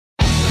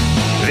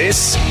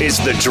This is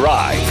The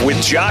Drive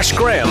with Josh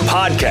Graham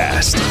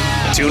podcast.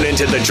 Tune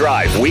into The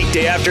Drive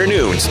weekday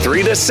afternoons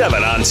 3 to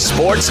 7 on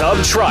Sports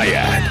Hub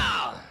Triad.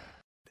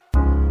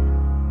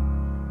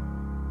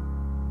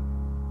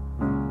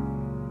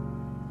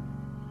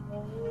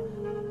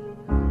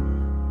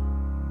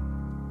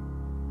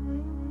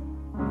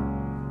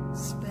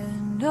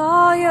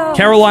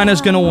 Carolina's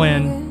going to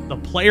win. The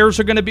players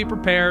are going to be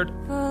prepared.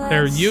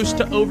 They're used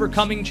to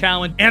overcoming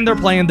challenge, and they're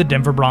playing the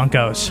Denver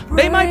Broncos.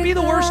 They might be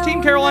the worst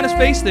team Carolina's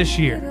faced this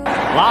year.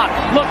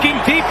 Locke looking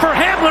deep for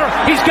Hamler.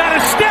 He's got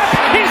a step.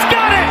 He's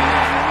got it.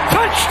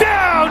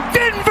 Touchdown,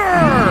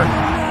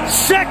 Denver.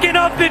 Second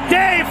of the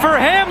day for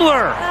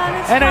Hamler.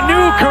 And a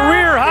new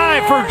career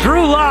high for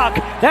Drew Lock.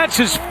 That's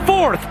his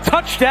fourth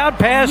touchdown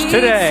pass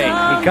today.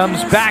 He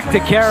comes back to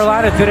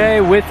Carolina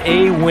today with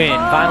a win.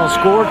 Final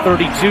score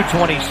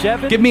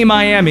 32-27. Give me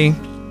Miami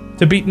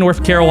to beat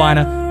North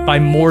Carolina by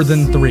more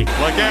than 3. Look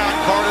out,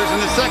 Carter's in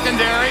the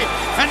secondary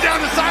and down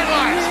the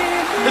sidelines.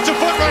 It's a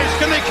foot race.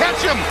 Can they catch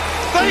him?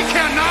 They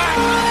cannot.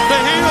 The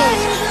Heels,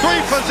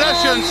 3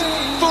 possessions,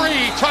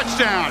 3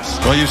 touchdowns.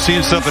 Well, you've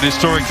seen something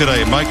historic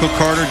today. Michael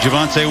Carter,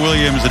 Javonte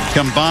Williams that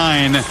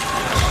combine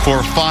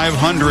for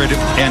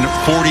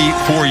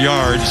 544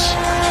 yards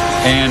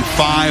and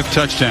 5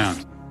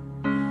 touchdowns.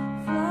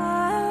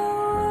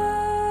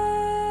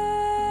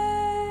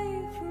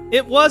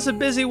 It was a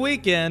busy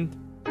weekend,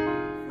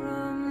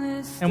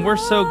 and we're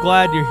so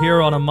glad you're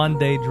here on a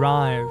Monday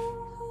drive.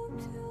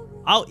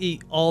 I'll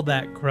eat all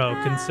that crow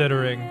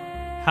considering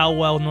how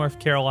well North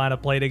Carolina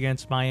played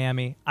against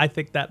Miami. I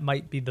think that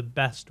might be the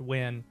best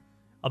win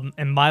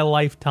in my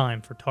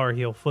lifetime for Tar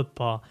Heel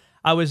football.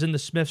 I was in the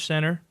Smith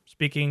Center,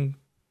 speaking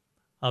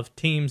of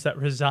teams that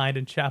reside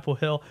in Chapel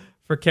Hill,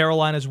 for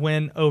Carolina's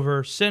win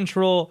over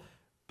Central.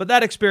 But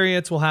that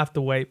experience will have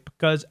to wait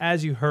because,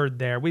 as you heard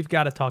there, we've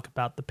got to talk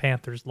about the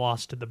Panthers'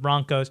 loss to the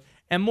Broncos,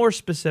 and more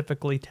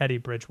specifically, Teddy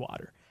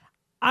Bridgewater.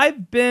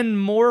 I've been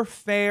more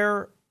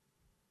fair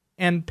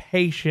and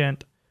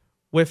patient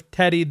with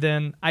Teddy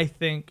than I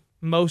think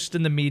most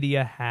in the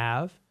media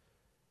have.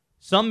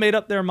 Some made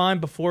up their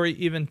mind before he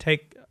even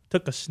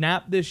took a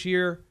snap this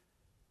year.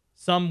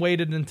 Some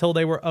waited until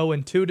they were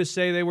 0-2 to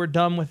say they were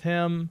done with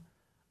him.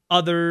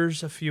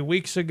 Others a few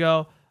weeks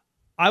ago.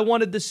 I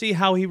wanted to see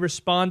how he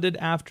responded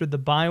after the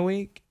bye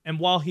week, and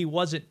while he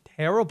wasn't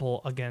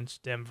terrible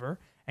against Denver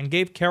and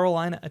gave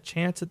Carolina a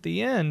chance at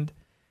the end,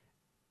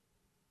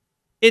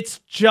 it's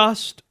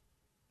just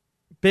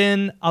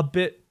been a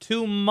bit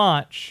too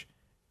much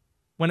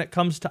when it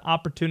comes to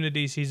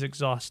opportunities he's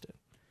exhausted.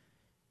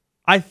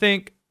 I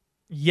think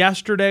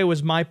yesterday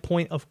was my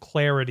point of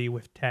clarity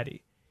with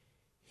Teddy.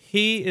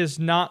 He is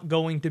not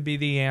going to be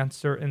the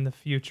answer in the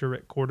future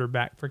at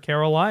quarterback for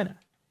Carolina.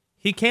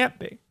 He can't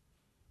be.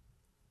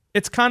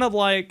 It's kind of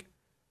like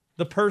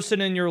the person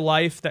in your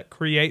life that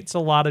creates a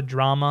lot of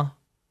drama.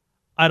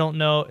 I don't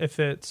know if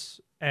it's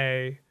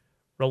a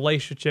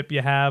relationship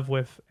you have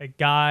with a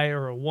guy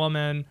or a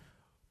woman,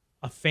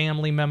 a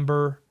family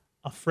member,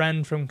 a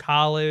friend from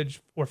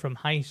college or from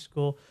high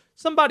school,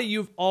 somebody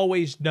you've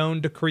always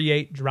known to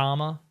create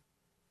drama,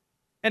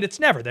 and it's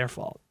never their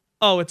fault.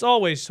 Oh, it's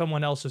always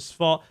someone else's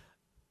fault.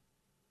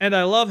 And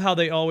I love how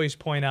they always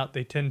point out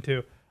they tend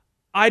to,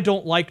 I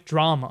don't like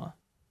drama.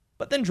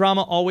 But then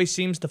drama always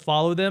seems to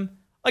follow them.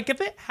 Like if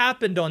it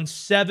happened on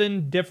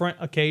 7 different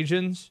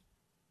occasions,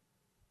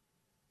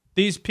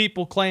 these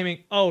people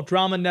claiming, oh,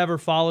 drama never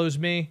follows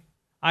me,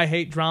 I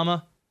hate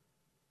drama,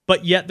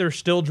 but yet there's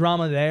still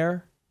drama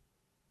there,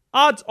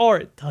 odds are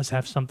it does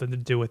have something to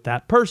do with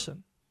that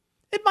person.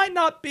 It might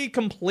not be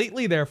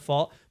completely their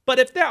fault, but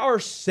if there are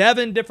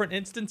 7 different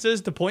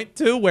instances to point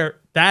to where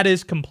that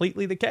is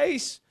completely the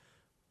case,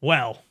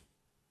 well,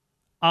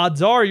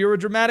 odds are you're a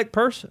dramatic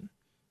person.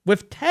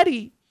 With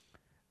Teddy,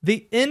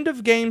 the end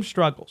of game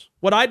struggles,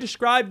 what I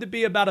described to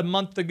be about a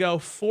month ago,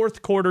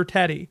 fourth quarter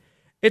Teddy,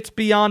 it's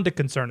beyond a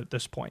concern at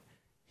this point.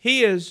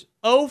 He is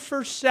 0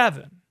 for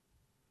 7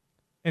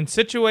 in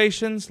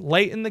situations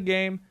late in the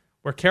game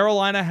where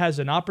Carolina has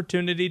an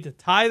opportunity to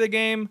tie the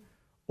game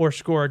or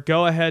score a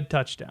go-ahead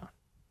touchdown.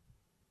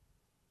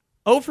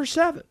 0 for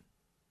 7.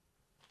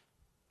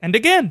 And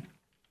again,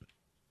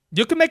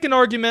 you can make an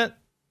argument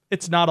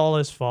it's not all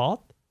his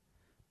fault,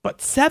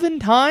 but 7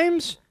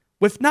 times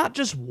with not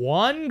just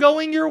one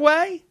going your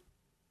way,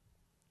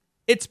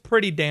 it's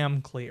pretty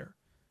damn clear.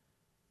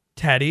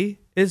 Teddy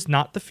is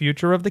not the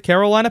future of the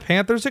Carolina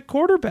Panthers at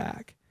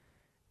quarterback.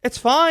 It's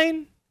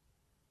fine.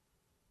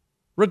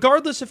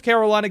 Regardless if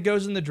Carolina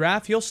goes in the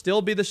draft, he'll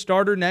still be the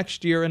starter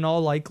next year in all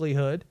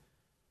likelihood.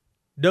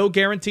 No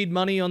guaranteed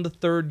money on the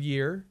 3rd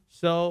year,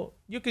 so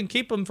you can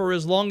keep him for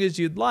as long as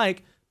you'd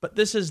like, but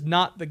this is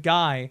not the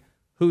guy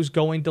who's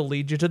going to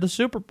lead you to the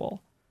Super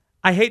Bowl.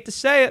 I hate to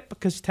say it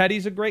because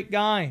Teddy's a great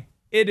guy.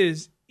 It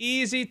is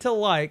easy to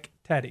like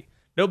Teddy.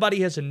 Nobody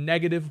has a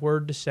negative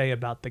word to say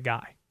about the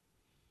guy.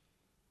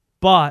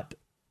 But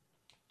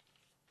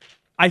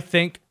I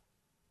think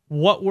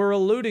what we're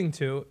alluding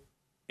to,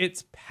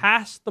 it's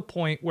past the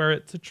point where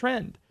it's a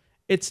trend.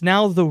 It's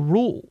now the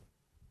rule.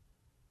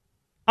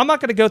 I'm not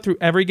going to go through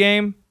every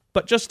game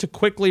But just to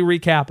quickly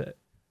recap it.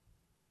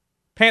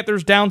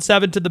 Panthers down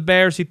 7 to the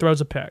Bears, he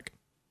throws a pick.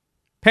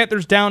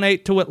 Panthers down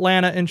 8 to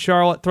Atlanta in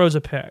Charlotte, throws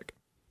a pick.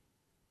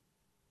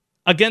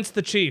 Against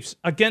the Chiefs,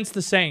 against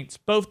the Saints,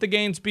 both the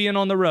games being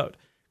on the road.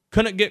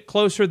 Couldn't get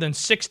closer than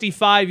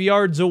 65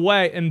 yards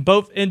away in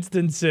both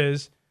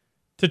instances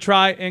to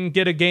try and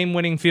get a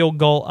game-winning field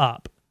goal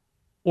up.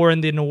 Or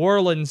in the New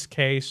Orleans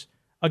case,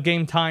 a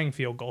game-tying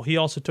field goal. He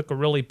also took a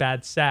really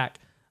bad sack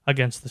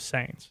against the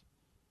Saints.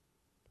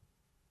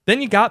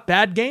 Then you got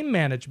bad game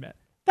management.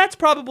 That's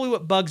probably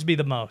what bugs me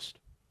the most.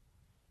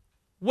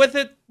 With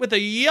a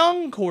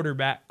young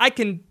quarterback, I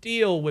can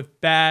deal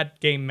with bad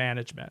game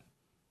management.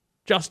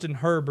 Justin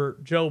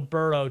Herbert, Joe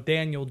Burrow,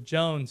 Daniel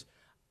Jones.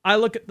 I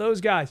look at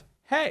those guys.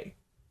 Hey,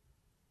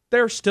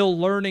 they're still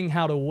learning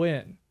how to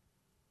win.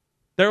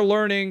 They're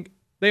learning.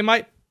 They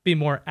might be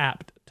more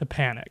apt to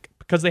panic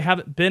because they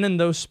haven't been in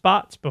those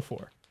spots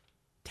before.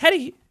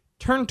 Teddy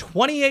turned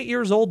 28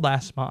 years old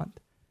last month.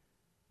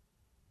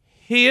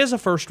 He is a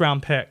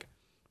first-round pick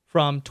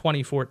from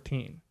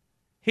 2014.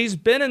 He's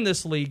been in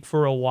this league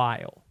for a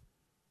while.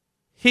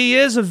 He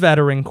is a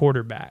veteran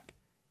quarterback.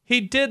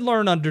 He did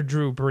learn under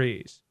Drew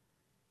Brees.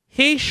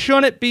 He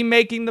shouldn't be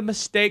making the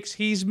mistakes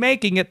he's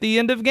making at the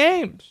end of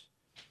games.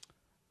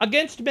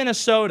 Against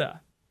Minnesota,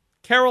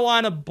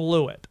 Carolina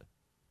blew it.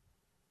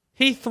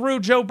 He threw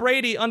Joe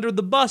Brady under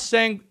the bus,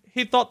 saying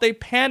he thought they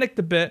panicked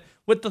a bit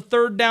with the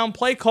third down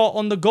play call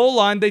on the goal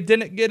line. They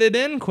didn't get it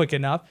in quick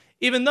enough,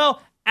 even though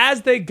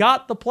as they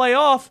got the play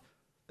off,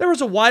 there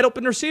was a wide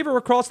open receiver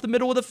across the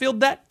middle of the field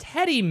that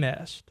Teddy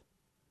missed.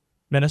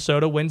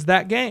 Minnesota wins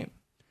that game.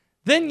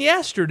 Then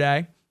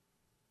yesterday,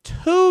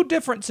 two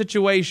different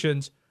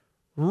situations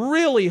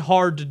really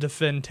hard to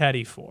defend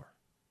Teddy for.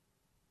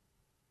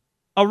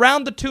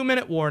 Around the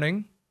 2-minute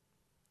warning,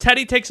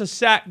 Teddy takes a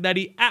sack that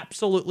he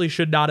absolutely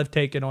should not have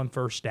taken on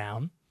first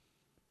down.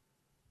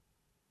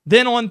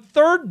 Then on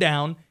third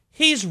down,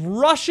 he's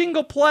rushing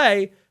a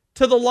play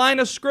to the line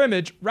of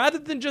scrimmage rather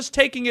than just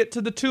taking it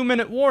to the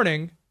 2-minute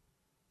warning,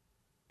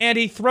 and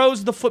he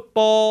throws the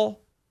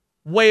football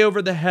way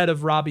over the head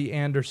of Robbie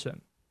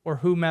Anderson or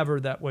whomever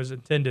that was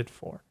intended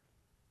for.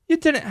 You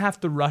didn't have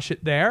to rush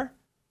it there.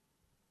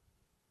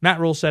 Matt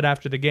Rule said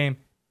after the game,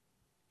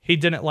 he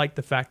didn't like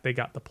the fact they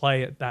got the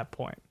play at that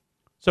point.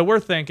 So we're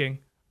thinking,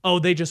 oh,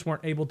 they just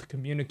weren't able to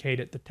communicate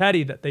it to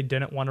Teddy that they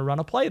didn't want to run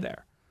a play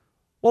there.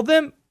 Well,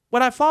 then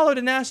when I followed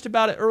and asked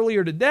about it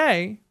earlier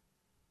today,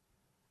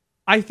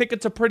 I think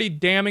it's a pretty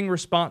damning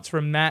response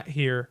from Matt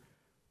here,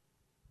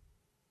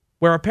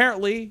 where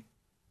apparently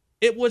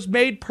it was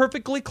made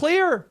perfectly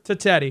clear to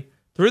Teddy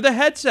through the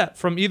headset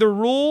from either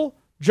Rule,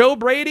 Joe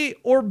Brady,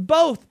 or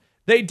both.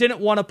 They didn't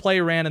want to play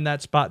ran in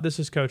that spot. This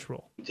is Coach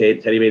Rule.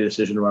 Teddy made a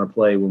decision to run a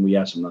play when we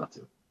asked him not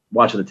to.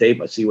 Watching the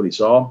tape, I see what he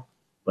saw,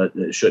 but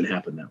it shouldn't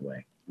happen that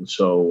way. And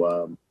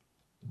so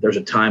there's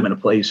a time and a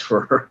place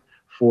for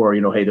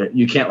hey,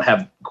 you can't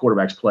have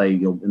quarterbacks play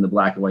in the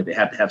black and white. They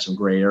have to have some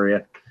gray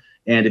area.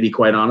 And to be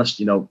quite honest,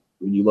 when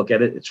you look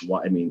at it, it's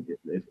wide. I mean,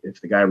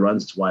 if the guy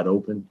runs, it's wide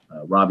open.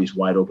 Robbie's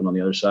wide open on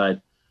the other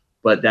side.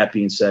 But that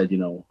being said,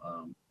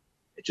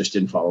 it just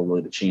didn't follow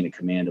really the chain of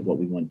command of what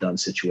we want done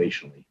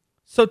situationally.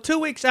 So 2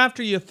 weeks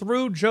after you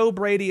threw Joe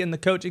Brady and the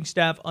coaching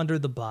staff under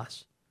the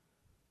bus,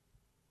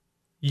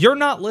 you're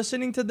not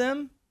listening to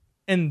them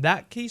in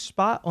that key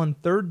spot on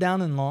third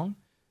down and long.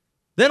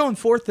 Then on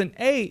 4th and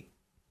 8,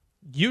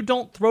 you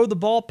don't throw the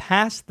ball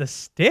past the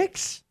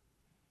sticks?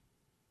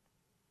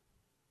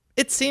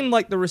 It seemed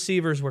like the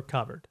receivers were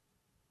covered.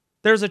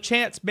 There's a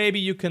chance maybe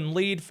you can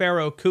lead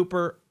Pharaoh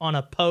Cooper on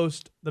a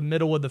post, the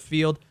middle of the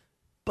field,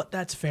 but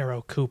that's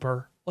Pharaoh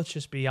Cooper. Let's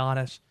just be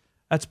honest.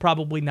 That's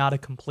probably not a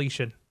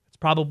completion. It's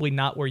probably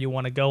not where you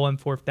want to go on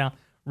 4th down.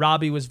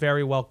 Robbie was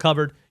very well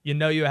covered.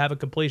 You have a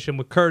completion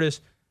with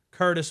Curtis.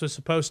 Curtis was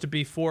supposed to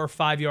be 4 or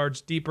 5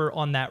 yards deeper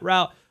on that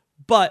route,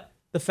 but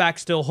the fact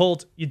still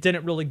holds. You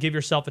didn't really give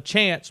yourself a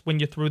chance when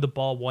you threw the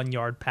ball 1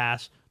 yard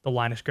past the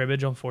line of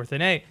scrimmage on 4th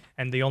and 8.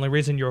 And the only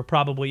reason you were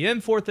probably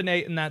in 4th and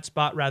 8 in that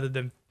spot rather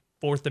than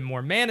 4th and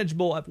more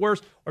manageable at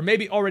worst, or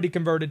maybe already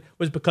converted,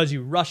 was because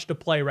you rushed a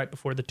play right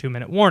before the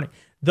 2-minute warning.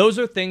 Those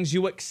are things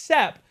you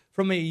accept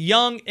from a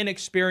young,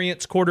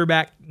 inexperienced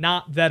quarterback,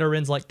 not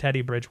veterans like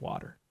Teddy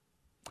Bridgewater.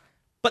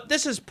 But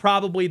this is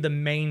probably the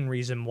main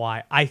reason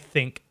why I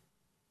think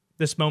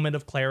this moment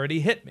of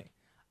clarity hit me.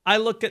 I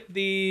look at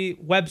the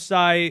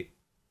website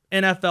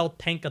NFL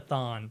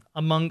Tankathon,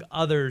 among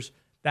others,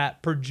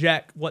 that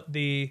project what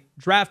the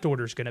draft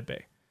order is going to be.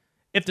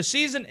 If the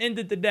season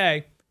ended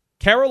today,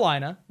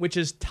 Carolina, which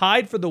is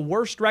tied for the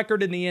worst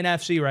record in the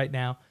NFC right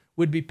now,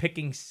 would be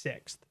picking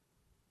 6th.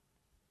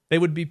 They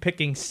would be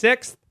picking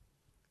 6th,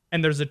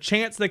 and there's a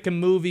chance they can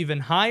move even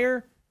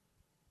higher.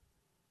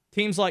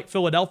 Teams like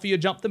Philadelphia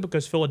jumped them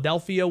because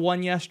Philadelphia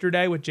won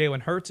yesterday with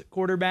Jalen Hurts at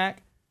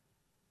quarterback.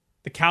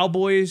 The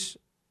Cowboys,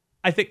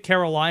 I think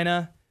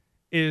Carolina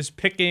is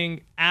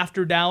picking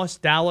after Dallas.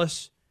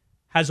 Dallas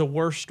has a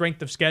worse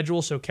strength of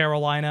schedule, so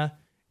Carolina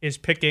is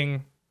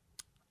picking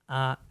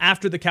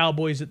after the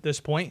Cowboys at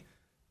this point.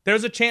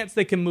 There's a chance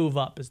they can move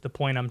up, is the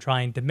point I'm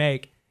trying to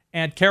make.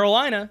 And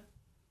Carolina,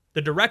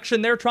 the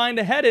direction they're trying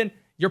to head in,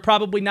 you're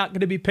probably not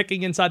going to be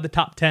picking inside the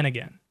top 10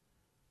 again.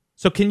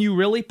 So can you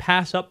really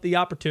pass up the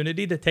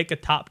opportunity to take a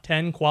top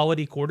 10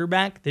 quality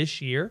quarterback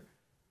this year?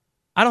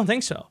 I don't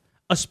think so,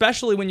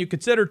 especially when you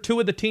consider two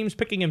of the teams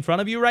picking in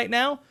front of you right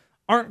now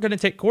aren't going to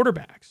take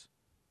quarterbacks.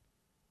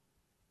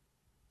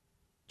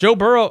 Joe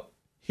Burrow,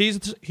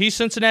 he's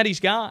Cincinnati's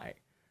guy.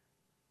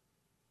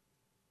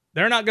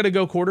 They're not going to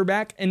go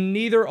quarterback, and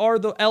neither are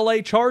the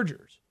LA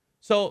Chargers.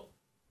 So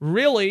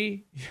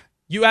really,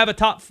 you have a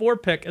top 4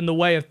 pick in the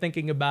way of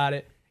thinking about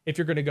it if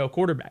you're going to go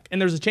quarterback.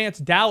 And there's a chance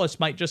Dallas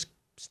might just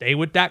stay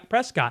with Dak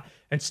Prescott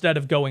instead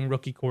of going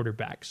rookie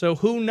quarterback. So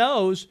who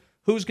knows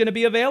who's going to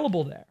be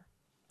available there?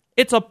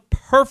 It's a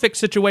perfect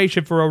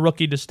situation for a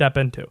rookie to step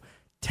into.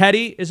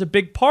 Teddy is a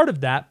big part of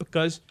that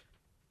because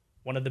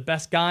one of the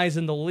best guys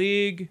in the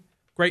league,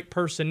 great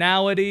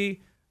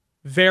personality,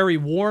 very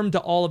warm to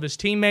all of his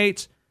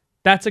teammates.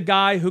 That's a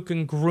guy who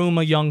can groom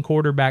a young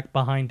quarterback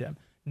behind him.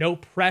 No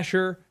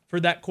pressure for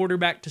that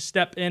quarterback to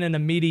step in and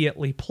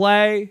immediately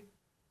play.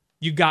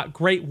 You got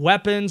great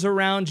weapons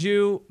around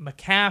you.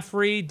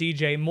 McCaffrey,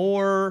 DJ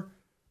Moore,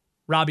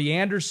 Robbie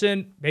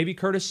Anderson, maybe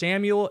Curtis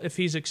Samuel if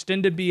he's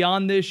extended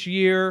beyond this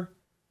year.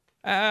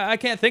 I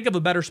can't think of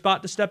a better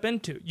spot to step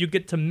into. You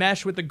get to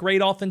mesh with a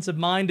great offensive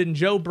mind in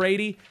Joe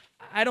Brady.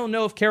 I don't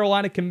know if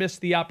Carolina can miss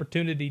the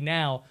opportunity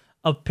now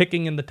of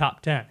picking in the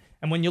top 10.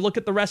 And when you look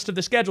at the rest of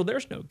the schedule,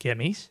 there's no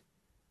gimmies.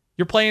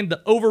 You're playing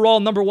the overall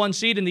number 1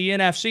 seed in the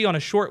NFC on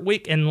a short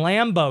week in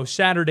Lambeau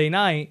Saturday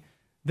night.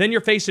 Then you're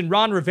facing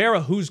Ron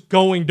Rivera, who's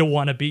going to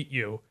want to beat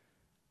you.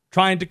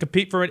 Trying to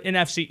compete for an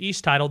NFC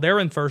East title. They're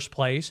in first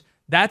place.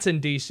 That's in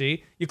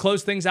D.C. You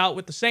close things out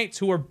with the Saints,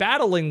 who are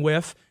battling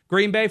with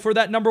Green Bay for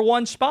that number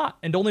 1 spot.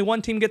 And only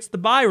one team gets the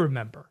bye,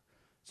 remember.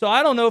 So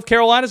I don't know if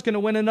Carolina's going to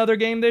win another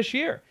game this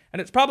year.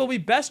 And it's probably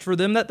best for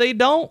them that they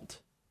don't.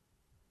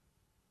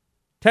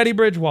 Teddy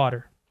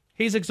Bridgewater.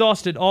 He's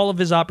exhausted all of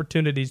his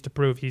opportunities to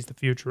prove he's the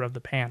future of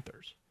the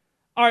Panthers.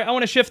 All right, I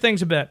want to shift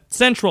things a bit.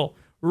 Central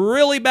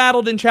really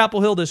battled in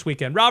Chapel Hill this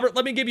weekend. Robert,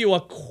 let me give you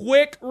a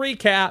quick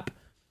recap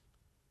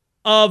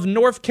of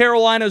North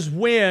Carolina's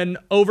win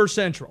over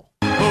Central.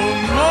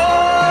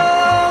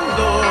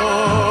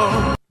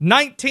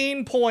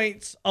 19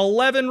 points,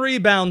 11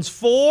 rebounds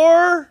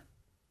for...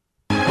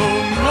 That's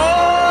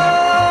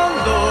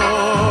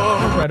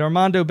right,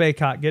 Armando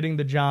Bacot getting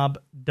the job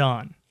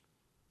done.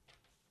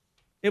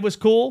 It was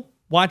cool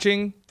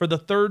watching for the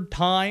third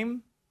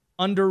time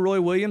under Roy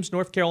Williams,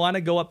 North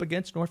Carolina go up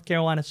against North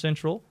Carolina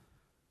Central.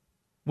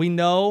 We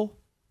know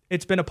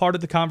it's been a part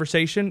of the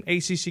conversation,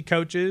 ACC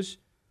coaches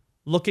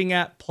looking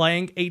at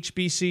playing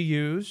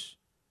HBCUs.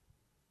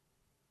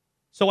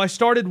 So I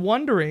started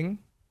wondering,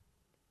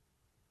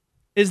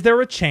 is there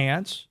a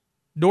chance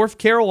North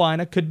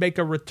Carolina could make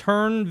a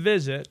return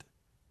visit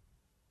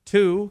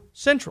to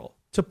Central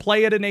to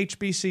play at an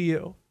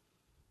HBCU?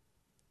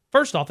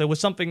 First off, it was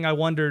something I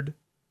wondered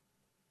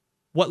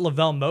what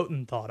Lavelle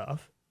Moten thought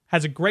of.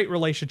 Has a great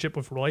relationship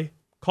with Roy.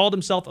 Called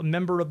himself a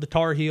member of the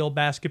Tar Heel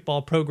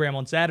basketball program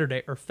on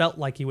Saturday, or felt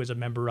like he was a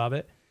member of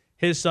it.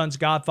 His son's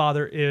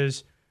godfather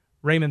is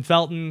Raymond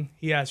Felton.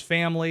 He has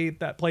family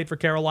that played for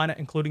Carolina,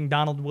 including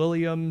Donald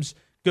Williams,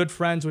 good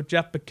friends with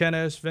Jeff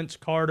McInnes, Vince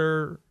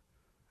Carter,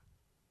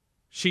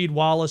 Sheed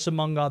Wallace,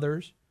 among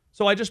others.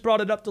 So I just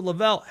brought it up to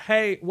Lavelle.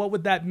 Hey, what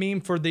would that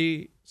mean for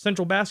the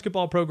Central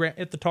basketball program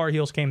if the Tar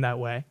Heels came that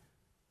way?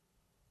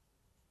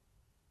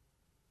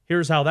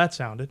 Here's how that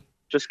sounded.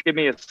 Just give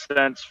me a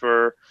sense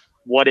for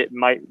what it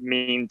might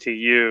mean to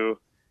you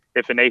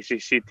if an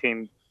ACC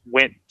team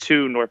went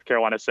to North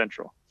Carolina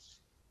Central.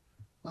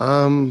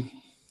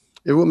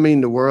 It would mean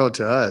the world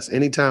to us.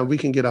 Anytime we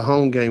can get a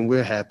home game,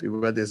 we're happy,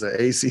 whether it's an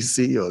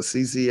ACC or a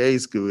CCA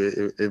school.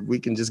 If we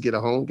can just get a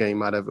home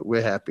game out of it,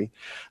 we're happy.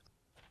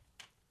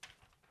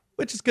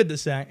 Which is good to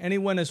say. And he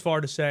went as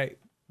far to say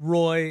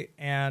Roy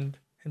and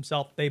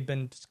himself, they've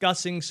been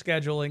discussing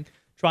scheduling,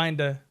 trying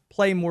to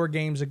play more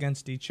games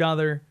against each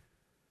other.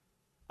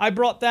 I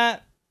brought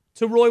that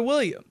to Roy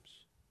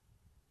Williams,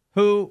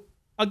 who,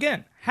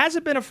 again,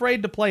 hasn't been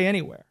afraid to play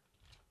anywhere.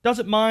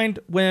 Doesn't mind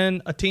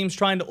when a team's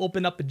trying to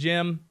open up a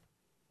gym,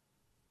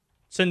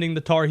 sending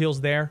the Tar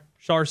Heels there.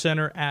 Shar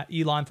Center at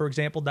Elon, for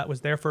example, that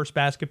was their first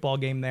basketball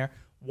game there.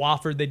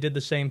 Wofford, they did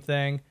the same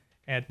thing,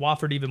 and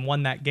Wofford even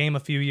won that game a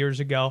few years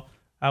ago.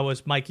 That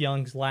was Mike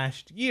Young's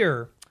last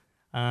year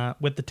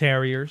with the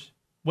Terriers.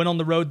 Went on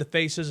the road to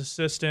face his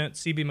assistant,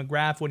 C.B.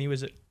 McGrath, when he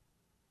was at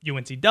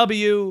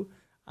UNCW.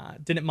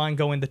 Didn't mind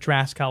going to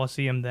Trask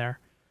Coliseum there.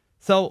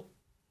 So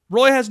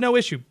Roy has no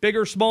issue, big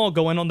or small,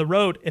 going on the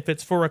road if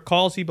it's for a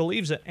cause he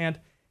believes in. And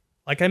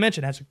like I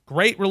mentioned, has a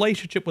great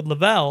relationship with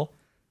Lavelle.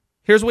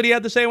 Here's what he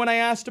had to say when I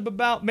asked him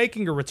about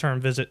making a return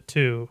visit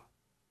to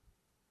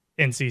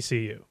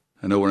NCCU.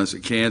 I know when I was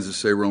at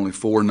Kansas, there were only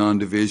 4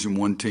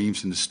 non-Division I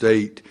teams in the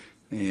state,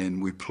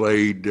 and we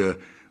played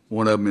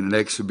one of them in an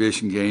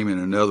exhibition game and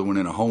another one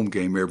in a home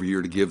game every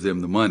year to give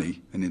them the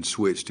money, and then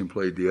switched and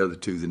played the other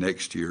 2 the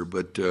next year.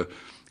 But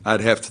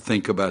I'd have to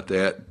think about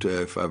that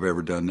if I've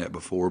ever done that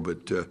before.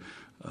 But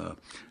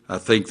I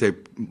think they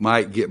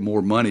might get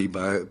more money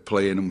by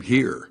playing them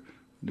here,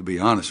 to be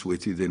honest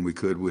with you, than we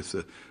could with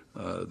the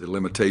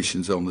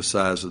limitations on the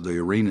size of the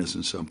arenas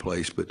in some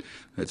place. But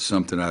that's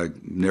something I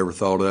never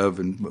thought of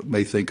and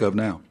may think of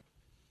now.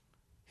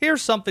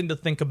 Here's something to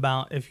think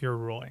about if you're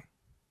Roy.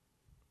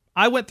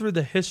 I went through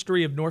the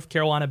history of North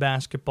Carolina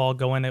basketball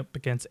going up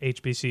against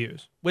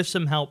HBCUs with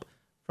some help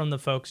from the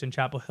folks in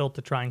Chapel Hill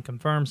to try and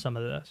confirm some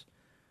of this.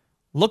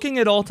 Looking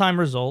at all-time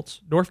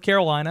results, North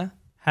Carolina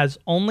has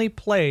only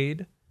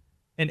played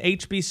an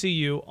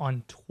HBCU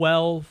on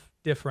 12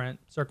 different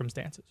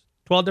circumstances,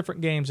 12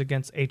 different games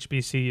against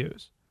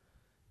HBCUs.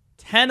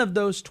 10 of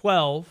those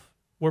 12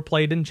 were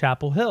played in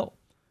Chapel Hill,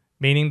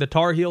 meaning the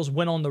Tar Heels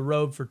went on the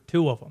road for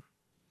 2 of them.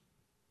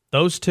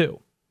 Those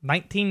 2,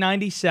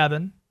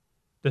 1997,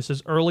 this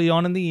is early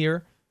on in the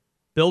year,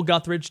 Bill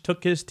Guthridge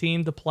took his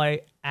team to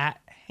play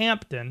at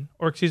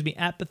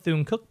at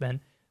Bethune-Cookman.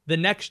 The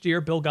next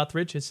year, Bill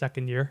Guthridge, his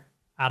second year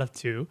out of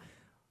 2,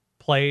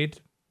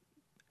 played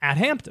at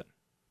Hampton.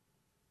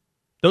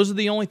 Those are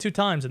the only 2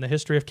 times in the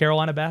history of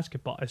Carolina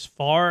basketball. As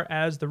far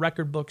as the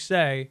record books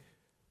say,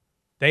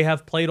 they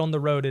have played on the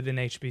road at an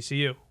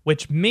HBCU,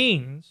 which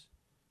means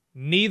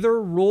neither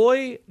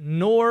Roy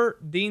nor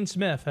Dean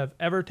Smith have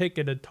ever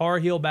taken a Tar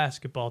Heel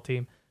basketball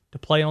team to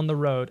play on the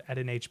road at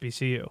an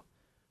HBCU.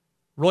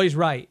 Roy's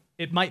right.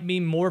 It might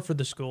mean more for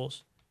the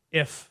schools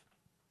if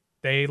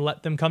they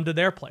let them come to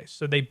their place,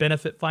 so they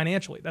benefit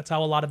financially. That's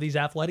how a lot of these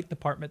athletic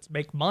departments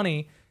make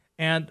money,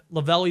 and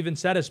Lavelle even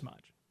said as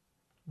much.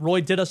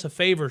 Roy did us a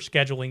favor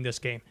scheduling this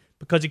game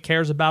because he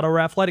cares about our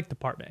athletic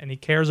department and he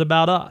cares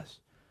about us.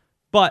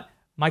 But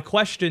my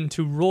question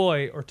to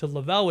Roy or to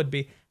Lavelle would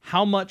be,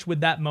 how much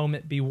would that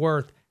moment be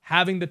worth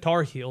having the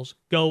Tar Heels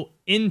go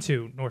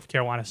into North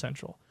Carolina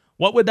Central?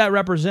 What would that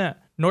represent?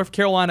 North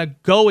Carolina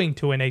going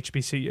to an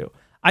HBCU.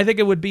 I think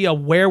it would be a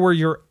where were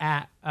you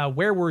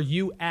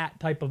at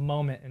type of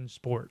moment in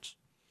sports.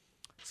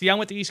 See, I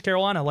went to East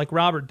Carolina like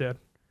Robert did.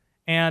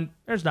 And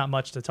there's not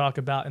much to talk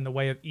about in the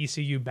way of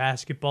ECU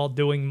basketball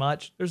doing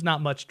much. There's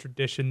not much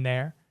tradition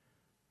there.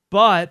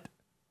 But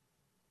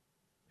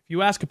if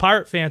you ask a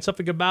Pirate fan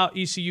something about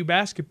ECU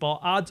basketball,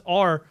 odds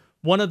are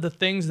one of the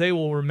things they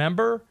will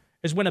remember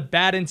is when a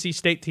bad NC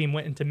State team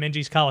went into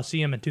Minges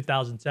Coliseum in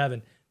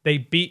 2007. They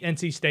beat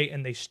NC State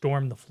and they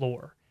stormed the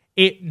floor.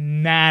 It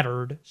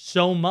mattered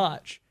so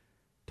much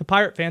to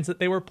Pirate fans that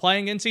they were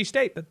playing NC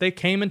State, that they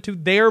came into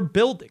their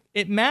building.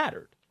 It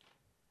mattered.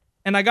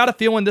 And I got a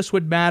feeling this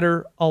would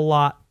matter a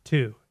lot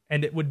too,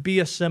 and it would be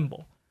a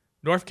symbol.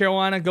 North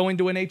Carolina going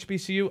to an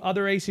HBCU,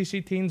 other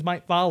ACC teams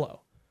might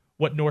follow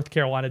what North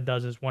Carolina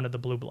does as one of the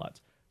Blue Bloods.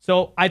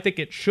 So I think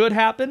it should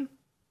happen,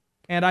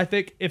 and I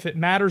think if it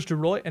matters to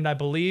Roy, and I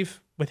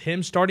believe with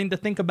him starting to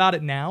think about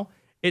it now,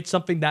 it's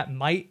something that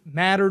might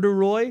matter to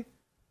Roy.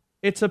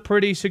 It's a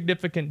pretty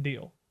significant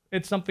deal.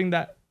 It's something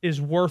that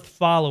is worth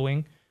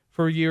following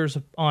for years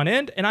on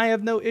end, and I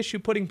have no issue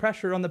putting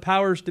pressure on the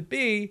powers to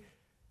be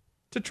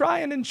to try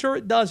and ensure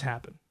it does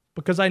happen,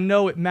 because I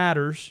know it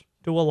matters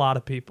to a lot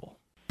of people.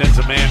 Sends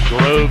a man,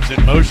 Groves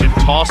in motion,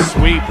 toss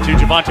sweep to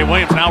Javonte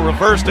Williams, now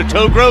reverse to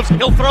Toe Groves,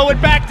 he'll throw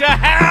it back to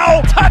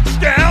Howell,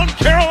 touchdown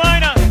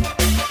Carolina!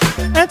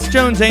 That's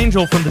Jones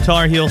Angel from the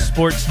Tar Heel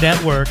Sports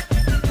Network.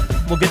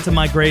 We'll get to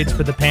my grades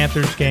for the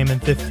Panthers game in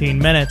 15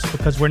 minutes,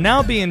 because we're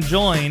now being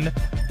joined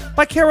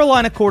by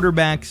Carolina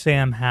quarterback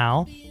Sam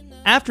Howell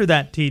after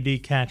that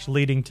TD catch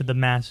leading to the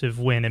massive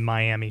win in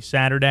Miami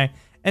Saturday.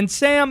 And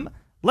Sam,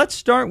 let's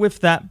start with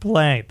that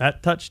play,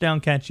 that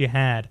touchdown catch you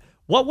had.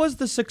 What was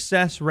the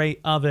success rate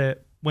of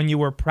it when you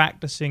were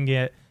practicing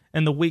it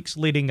in the weeks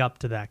leading up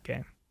to that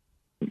game?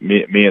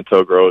 Me and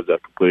Toe Groves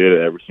have completed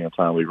it every single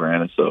time we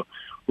ran it. So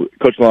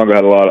Coach Longo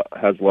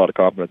has a lot of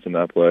confidence in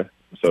that play.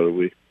 So did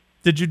we.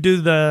 Did you do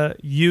the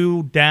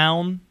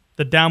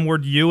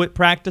downward U at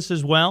practice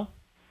as well?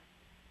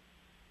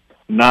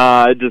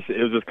 Nah, it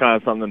was just kind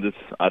of something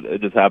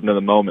it just happened in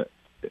the moment.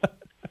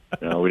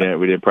 We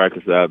didn't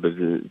practice that, but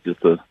just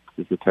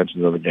the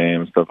tensions of the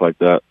game and stuff like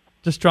that.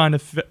 Just trying to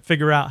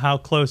figure out how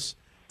close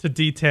to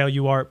detail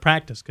you are at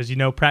practice, because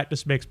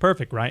practice makes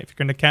perfect, right? If you're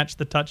going to catch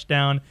the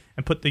touchdown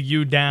and put the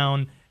U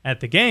down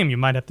at the game, you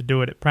might have to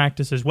do it at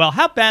practice as well.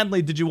 How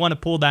badly did you want to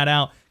pull that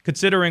out,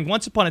 considering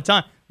once upon a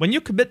time, when you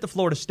commit to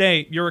Florida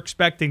State, you're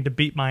expecting to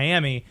beat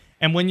Miami,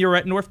 and when you're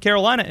at North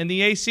Carolina in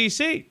the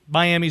ACC,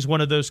 Miami's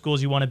one of those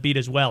schools you want to beat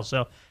as well.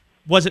 So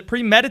was it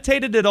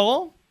premeditated at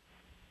all?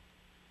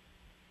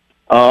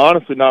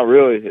 Honestly, not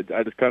really.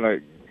 I just kind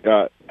of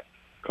got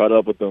caught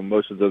up with the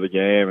emotions of the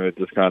game, and it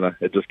just kind of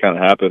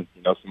happened.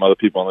 Some other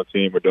people on the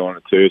team were doing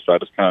it too, so I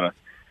just kind of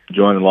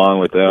joined along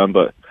with them.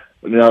 But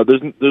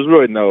there's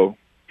really no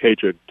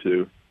hatred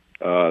to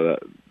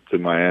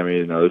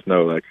Miami. There's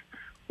no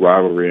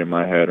rivalry in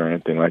my head or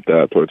anything like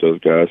that towards those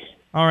guys.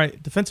 All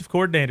right, defensive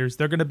coordinators,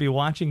 they're going to be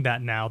watching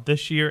that now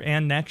this year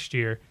and next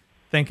year,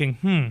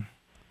 thinking,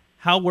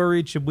 how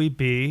worried should we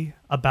be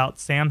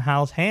about Sam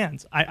Howell's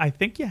hands? I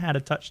think you had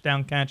a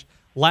touchdown catch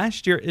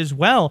last year as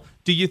well.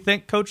 Do you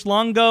think Coach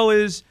Longo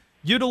is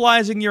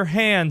utilizing your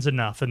hands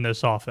enough in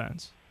this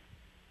offense?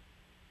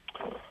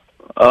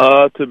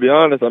 To be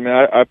honest, I mean,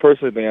 I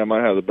personally think I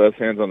might have the best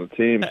hands on the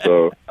team,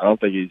 so I don't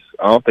think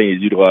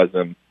he's utilized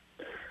them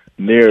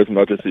near as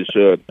much as he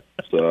should.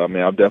 So I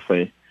mean, I've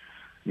definitely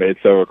made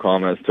several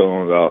comments to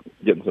him about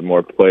getting some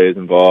more plays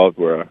involved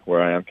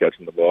where I am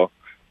catching the ball.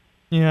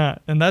 Yeah,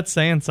 and that's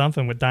saying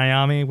something with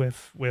Diami,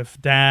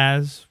 with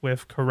Daz,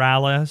 with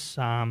Corrales,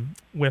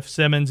 with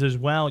Simmons as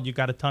well. You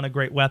got a ton of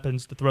great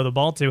weapons to throw the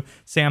ball to.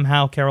 Sam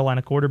Howell,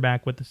 Carolina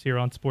quarterback, with us here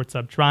on Sports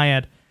Hub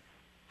Triad.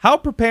 How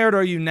prepared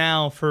are you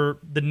now for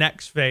the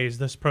next phase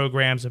this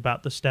program's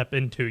about to step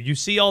into? You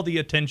see all the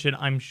attention,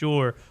 I'm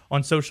sure,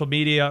 on social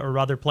media or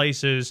other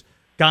places,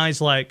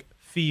 guys like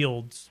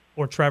Fields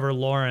or Trevor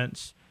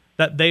Lawrence,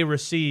 that they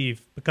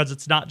receive, because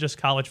it's not just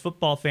college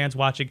football fans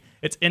watching,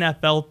 it's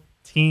NFL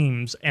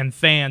teams and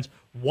fans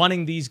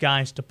wanting these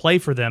guys to play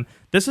for them.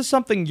 This is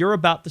something you're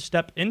about to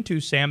step into,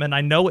 Sam, and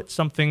I know it's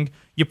something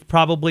you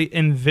probably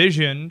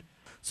envisioned.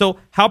 So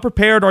how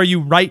prepared are you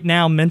right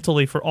now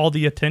mentally for all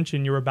the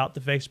attention you're about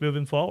to face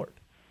moving forward?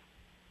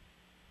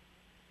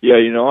 Yeah,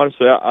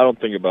 honestly, I don't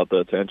think about the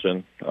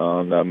attention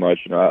that much.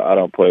 I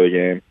don't play the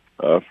game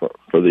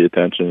for the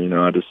attention.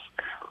 I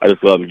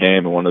just love the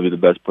game and want to be the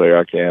best player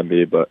I can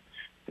be. But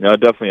I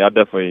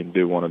definitely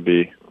do want to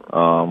be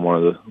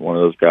one of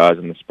those guys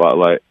in the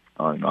spotlight.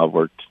 I've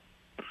worked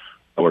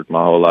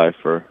my whole life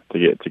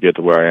to get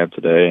to where I am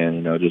today,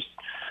 and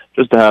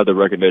just to have the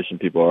recognition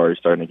people are already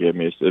starting to give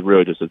me, it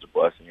really just is a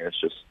blessing.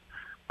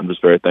 I'm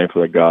just very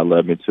thankful that God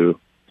led me to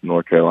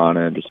North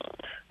Carolina and just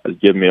has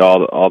given me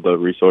all the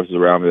resources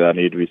around me that I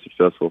need to be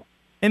successful.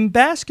 In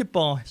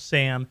basketball,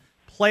 Sam,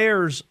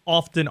 players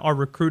often are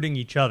recruiting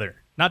each other,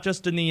 not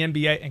just in the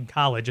NBA and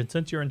college. And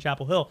since you're in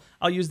Chapel Hill,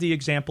 I'll use the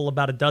example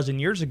about a dozen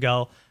years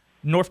ago.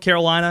 North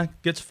Carolina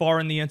gets far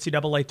in the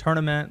NCAA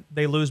tournament.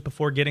 They lose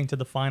before getting to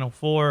the Final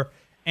Four.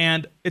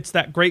 And it's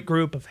that great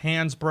group of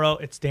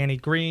Hansbrough, it's Danny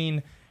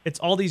Green, it's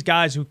all these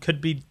guys who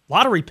could be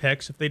lottery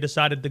picks if they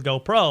decided to go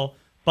pro,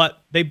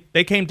 but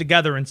they came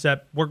together and said,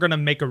 we're going to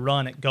make a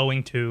run at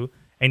going to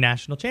a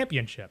national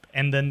championship.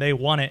 And then they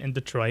won it in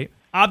Detroit.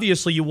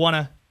 Obviously, you want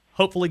to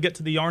hopefully get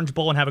to the Orange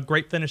Bowl and have a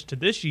great finish to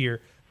this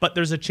year, but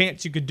there's a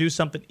chance you could do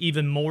something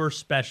even more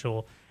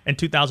special in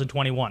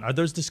 2021. Are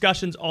those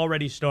discussions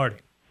already starting?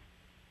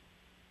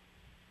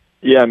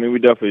 Yeah, I mean,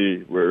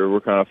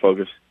 we're kind of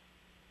focused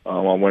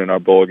on winning our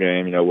bowl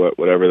game,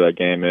 whatever that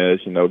game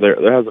is.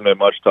 There hasn't been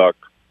much talk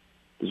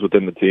just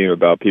within the team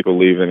about people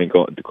leaving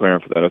and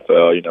declaring for the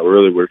NFL.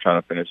 Really, we're trying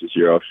to finish this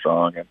year off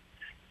strong, and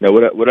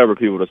whatever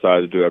people decide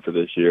to do after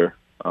this year,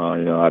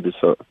 I just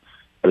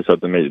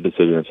have to make the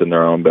decision that's in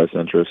their own best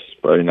interest.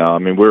 But I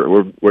mean,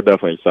 we're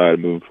definitely excited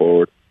moving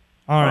forward.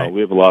 All right,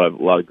 we have a lot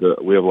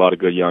of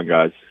good young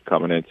guys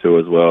coming in too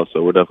as well.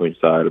 So we're definitely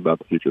excited about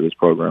the future of this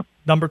program.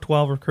 Number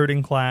 12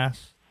 recruiting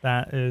class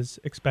that is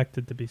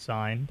expected to be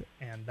signed,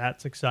 and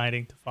that's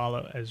exciting to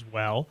follow as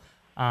well.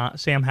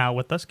 Sam Howell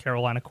with us,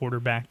 Carolina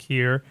quarterback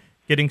here,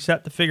 getting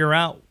set to figure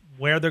out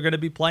where they're going to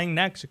be playing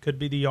next. It could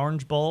be the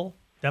Orange Bowl.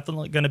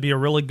 Definitely going to be a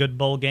really good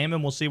bowl game,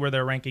 and we'll see where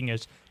their ranking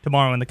is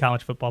tomorrow in the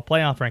college football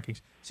playoff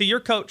rankings. See, your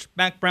coach,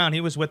 Mack Brown,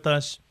 he was with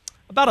us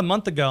about a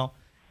month ago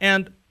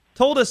and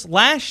told us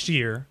last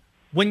year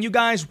when you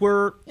guys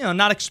were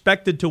not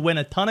expected to win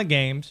a ton of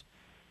games,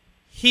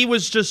 he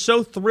was just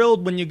so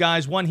thrilled when you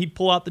guys won, he'd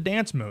pull out the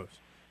dance moves.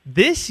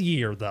 This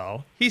year,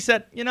 though, he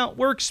said,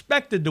 we're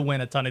expected to win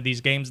a ton of these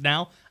games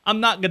now. I'm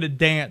not going to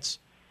dance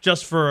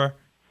just for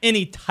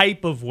any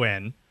type of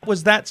win.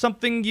 Was that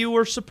something you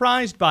were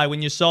surprised by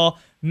when you saw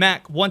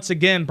Mack once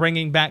again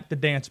bringing back the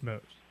dance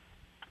moves?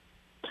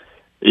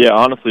 Yeah,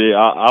 honestly,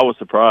 I was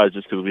surprised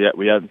just because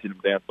we hadn't seen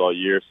him dance all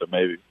year, so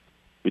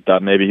we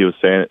thought maybe he was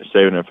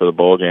saving it for the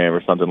bowl game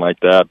or something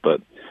like that.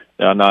 But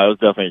no, it was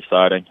definitely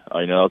exciting.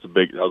 That was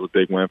a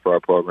big win for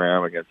our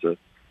program against a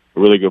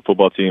really good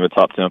football team, a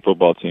top 10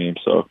 football team.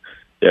 So,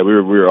 yeah, we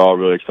were all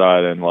really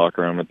excited in the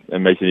locker room. It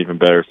makes it even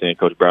better seeing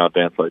Coach Brown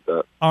dance like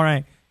that. All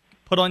right.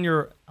 Put on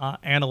your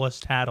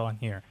analyst hat on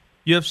here.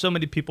 You have so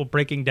many people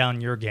breaking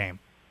down your game,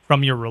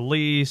 from your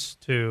release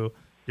to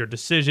your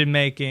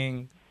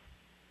decision-making,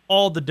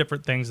 all the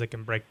different things that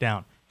can break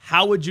down.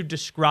 How would you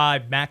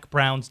describe Mack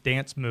Brown's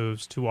dance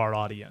moves to our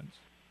audience?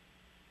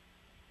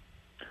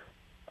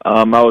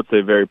 I would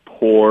say very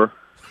poor.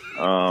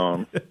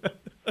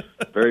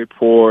 Very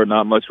poor,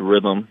 not much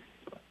rhythm.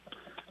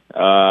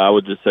 I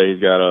would just say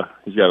he's got a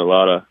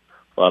lot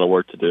of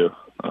work to do.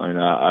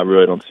 I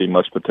really don't see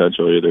much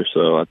potential either,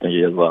 so I think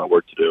he has a lot of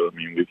work to do. I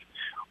mean,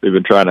 we've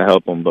been trying to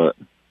help him, but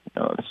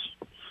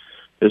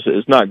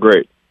it's not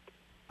great.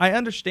 I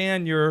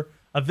understand you're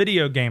a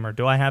video gamer.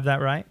 Do I have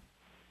that right?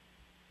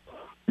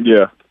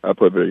 Yeah, I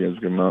play video games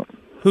a good amount.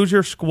 Who's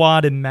your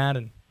squad in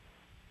Madden?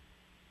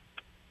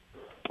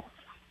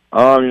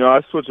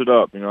 I switch it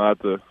up.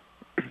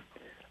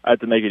 I have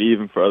to make it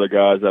even for other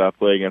guys that I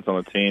play against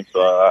on the team, so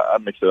I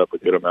mix it up a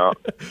good amount.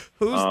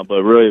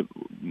 But really,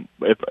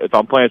 if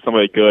I'm playing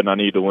somebody good and I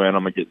need to win,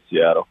 I'm going to get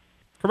Seattle.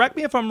 Correct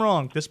me if I'm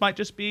wrong. This might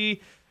just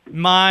be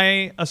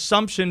my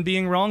assumption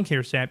being wrong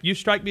here, Sam. You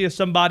strike me as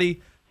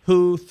somebody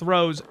who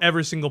throws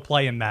every single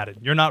play in Madden.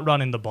 You're not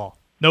running the ball.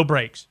 No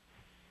breaks.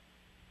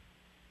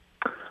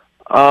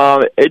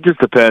 It just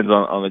depends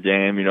on the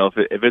game. You know,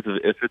 if it's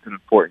an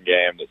important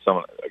game that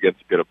someone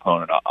against a good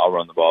opponent, I'll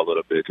run the ball a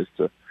little bit just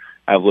to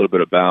have a little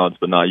bit of balance.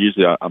 But no,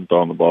 usually I'm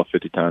throwing the ball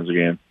 50 times a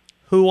game.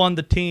 Who on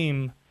the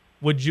team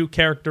would you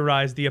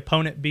characterize the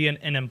opponent being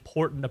an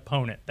important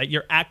opponent, that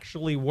you're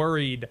actually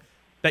worried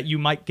that you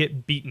might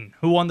get beaten?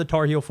 Who on the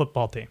Tar Heel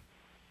football team?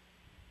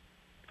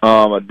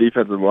 A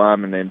defensive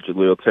lineman named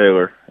Jaleel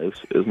Taylor is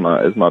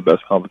my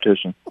best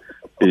competition.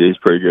 He's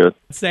pretty good.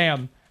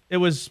 Sam, it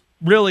was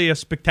really a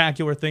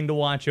spectacular thing to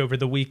watch over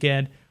the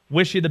weekend.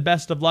 Wish you the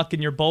best of luck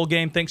in your bowl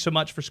game. Thanks so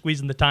much for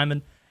squeezing the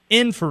time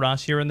in for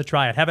us here in the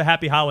Triad. Have a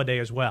happy holiday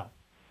as well.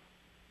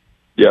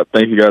 Yeah,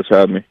 thank you guys for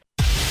having me.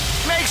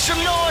 Make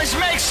some noise,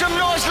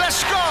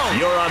 let's go.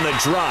 You're on The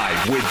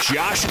Drive with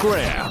Josh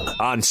Graham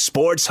on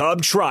Sports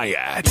Hub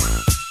Triad.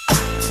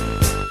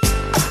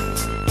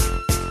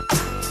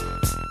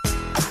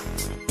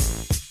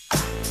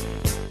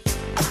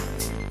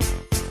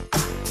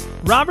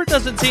 Robert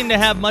doesn't seem to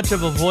have much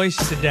of a voice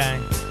today,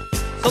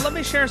 so let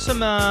me share some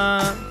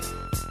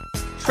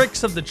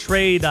tricks of the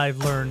trade I've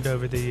learned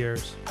over the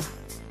years.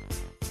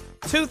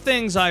 2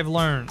 things I've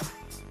learned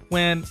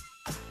when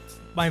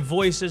my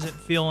voice isn't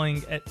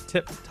feeling at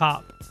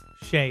tip-top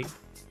shape.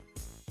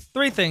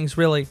 3 things,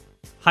 really.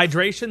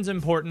 Hydration's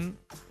important.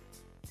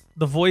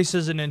 The voice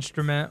is an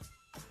instrument.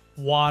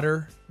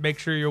 Water. Make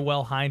sure you're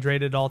well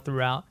hydrated all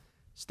throughout.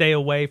 Stay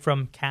away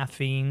from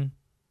caffeine.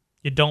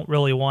 You don't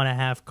really want to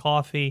have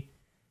coffee.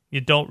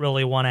 You don't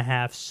really want to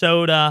have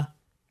soda.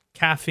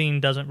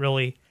 Caffeine doesn't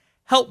really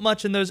help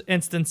much in those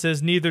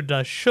instances. Neither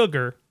does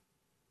sugar.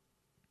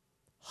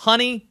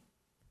 Honey,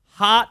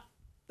 hot,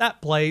 that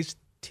plays.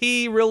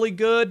 Tea, really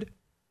good.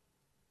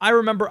 I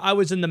remember I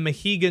was in the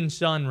Mohegan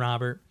Sun,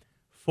 Robert,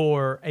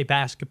 for a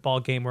basketball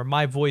game where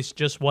my voice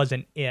just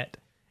wasn't it.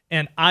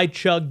 And I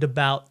chugged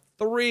about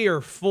 3 or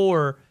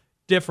 4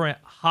 different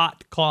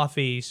hot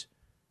coffees,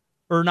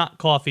 or not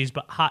coffees,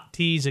 but hot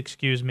teas,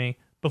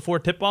 before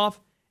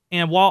tip-off.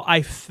 And while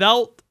I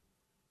felt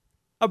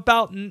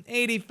about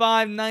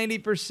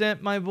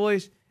 85-90% my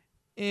voice,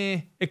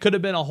 it could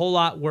have been a whole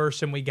lot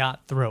worse, and we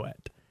got through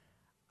it.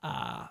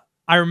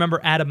 I remember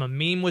Adam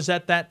Amin was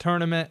at that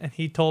tournament, and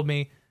he told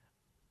me,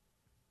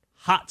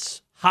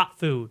 hot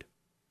food,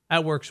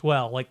 that works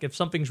well. Like, if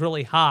something's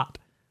really hot,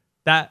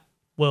 that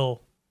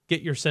will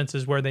get your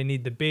senses where they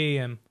need to be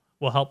and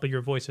will help with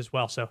your voice as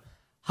well. So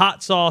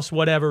hot sauce,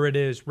 whatever it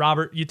is.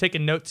 Robert, you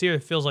taking notes here?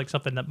 It feels like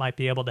something that might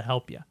be able to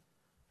help you.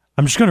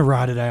 I'm just going to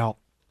ride it out.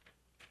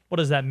 What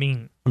does that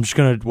mean? I'm just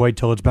going to wait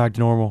till it's back to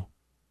normal.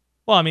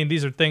 Well, I mean,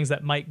 these are things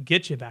that might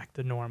get you back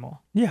to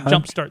normal. Yeah.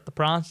 Jumpstart the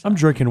process. I'm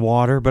drinking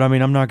water, but I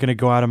mean, I'm not going to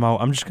go out of my...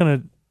 I'm just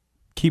going to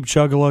keep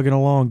chug-a-lugging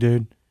along,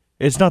 dude.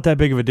 It's not that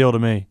big of a deal to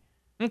me.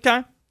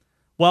 Okay.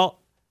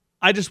 Well,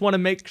 I just want to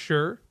make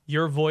sure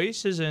your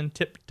voice is in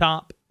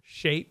tip-top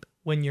shape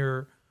when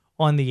you're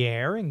on the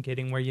air and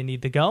getting where you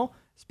need to go,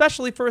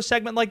 especially for a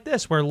segment like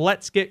this where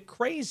Let's Get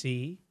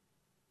Crazy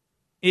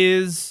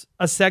is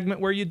a segment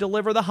where you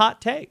deliver the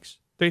hot takes.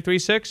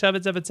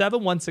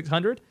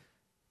 336-777-1600.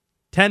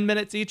 10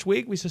 minutes each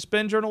week. We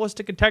suspend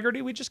journalistic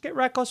integrity. We just get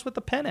reckless with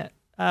opinions.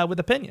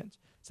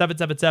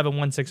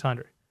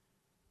 777-1600.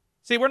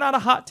 See, we're not a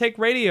hot take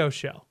radio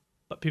show,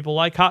 but people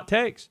like hot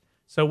takes.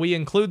 So we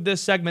include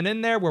this segment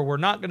in there where we're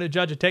not going to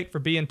judge a take for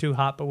being too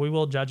hot, but we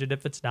will judge it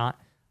if it's not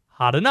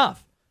hot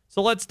enough.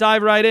 So let's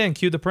dive right in.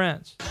 Cue the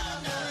Prince.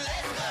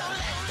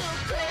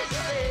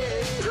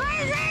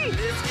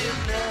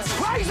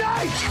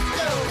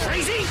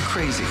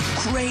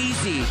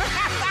 Crazy.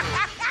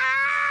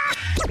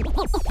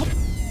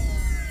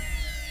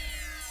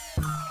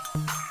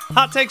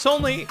 Hot takes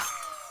only.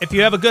 If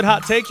you have a good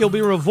hot take, you'll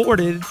be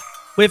rewarded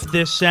with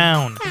this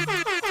sound.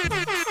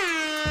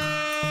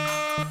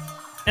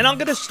 And I'll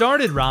get us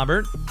started,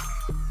 Robert.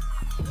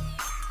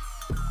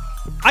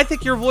 I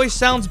think your voice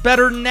sounds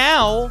better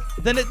now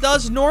than it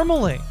does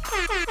normally.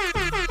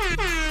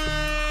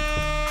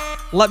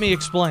 Let me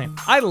explain.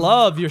 I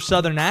love your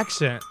southern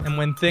accent and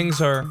when things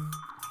are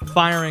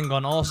firing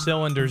on all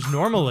cylinders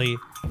normally,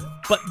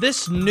 but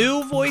this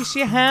new voice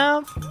you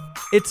have,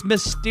 it's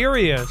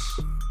mysterious.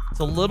 It's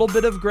a little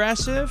bit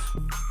aggressive.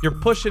 You're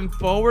pushing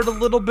forward a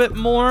little bit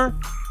more,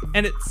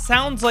 and it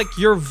sounds like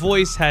your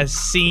voice has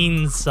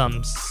seen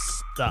some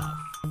stuff.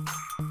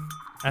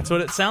 That's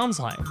what it sounds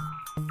like.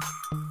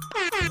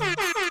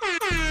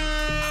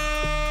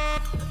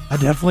 I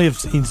definitely have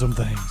seen some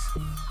things.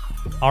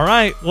 All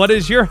right, what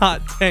is your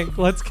hot take?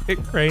 Let's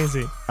get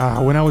crazy.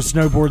 When I was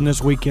snowboarding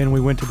this weekend, we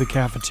went to the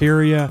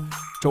cafeteria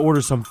to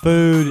order some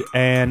food,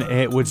 and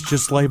it was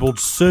just labeled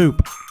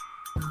soup.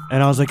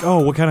 And I was like,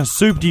 oh, what kind of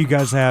soup do you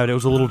guys have? It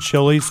was a little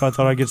chilly, so I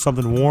thought I'd get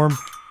something warm.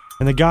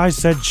 And the guy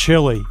said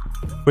chili,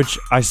 which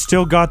I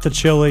still got the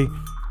chili,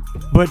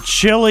 but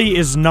chili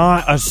is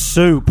not a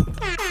soup.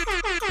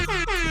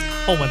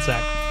 Hold 1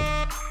 sec.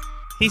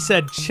 He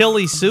said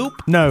chili soup?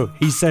 No,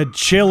 he said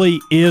chili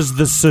is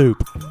the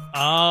soup.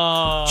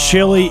 Oh.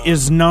 Chili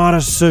is not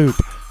a soup.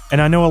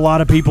 And I know a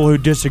lot of people who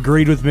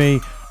disagreed with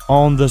me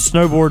on the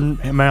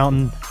snowboarding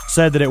mountain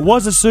said that it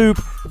was a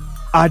soup.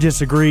 I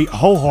disagree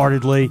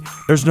wholeheartedly.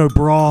 There's no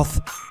broth.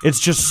 It's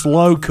just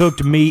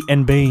slow-cooked meat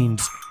and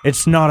beans.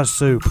 It's not a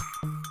soup.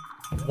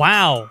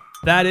 Wow,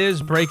 that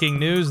is breaking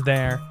news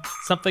there.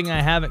 Something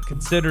I haven't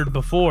considered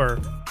before.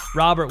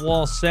 Robert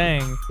Wall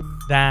saying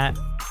that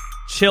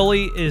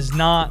chili is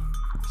not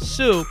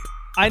soup.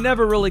 I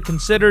never really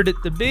considered it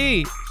to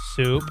be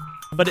soup,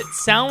 but it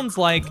sounds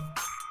like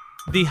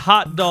the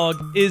hot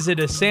dog is it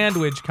a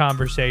sandwich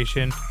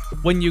conversation.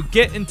 When you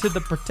get into the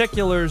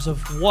particulars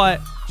of what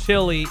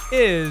chili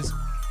is,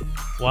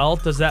 well,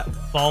 does that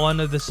fall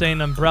under the same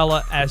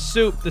umbrella as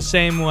soup, the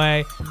same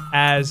way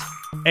as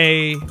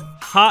a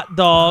hot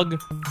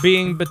dog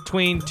being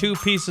between two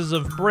pieces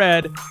of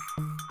bread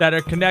that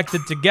are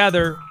connected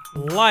together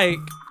like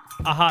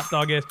a hot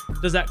dog is?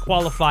 Does that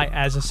qualify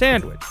as a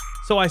sandwich?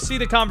 So I see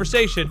the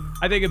conversation.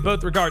 I think in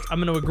both regards, I'm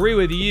going to agree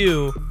with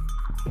you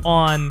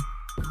on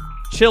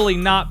chili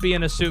not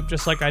being a soup,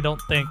 just like I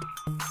don't think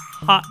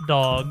hot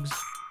dogs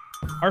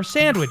are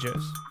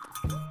sandwiches.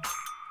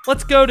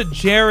 Let's go to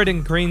Jared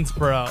in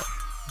Greensboro.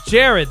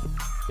 Jared,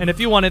 and if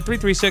you wanted,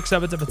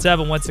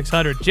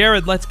 336-777-1600.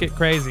 Jared, let's get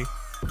crazy.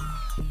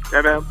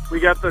 Yeah, man. We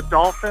got the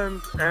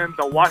Dolphins and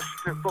the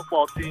Washington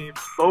football team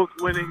both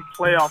winning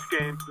playoff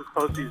games this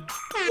postseason.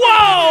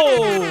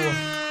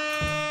 Whoa!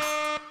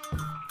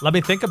 Let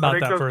me think about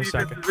that for a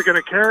second. They're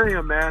going to carry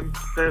them, man.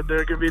 They're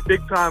going to be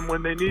big time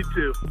when they need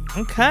to.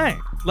 Okay.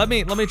 Let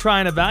me try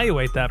and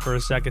evaluate that for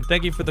a second.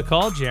 Thank you for the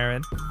call,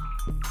 Jared.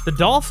 The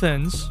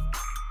Dolphins,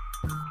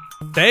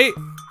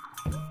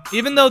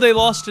 even though they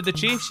lost to the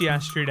Chiefs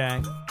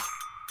yesterday,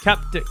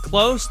 kept it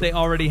close. They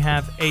already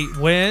have 8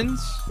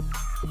 wins.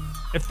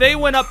 If they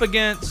went up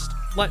against,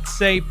 let's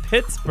say,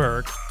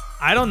 Pittsburgh,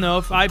 I don't know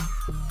if I'd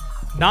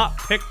not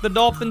pick the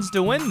Dolphins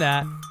to win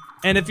that.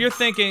 And if you're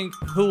thinking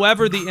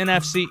whoever the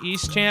NFC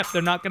East champ,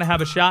 they're not going to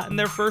have a shot in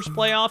their first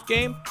playoff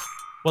game,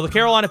 well, the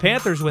Carolina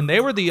Panthers, when they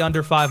were the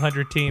under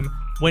 500 team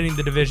winning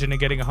the division and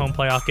getting a home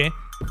playoff game,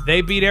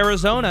 they beat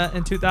Arizona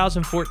in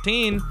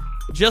 2014,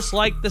 just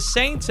like the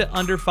Saints at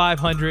under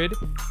 500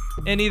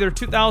 in either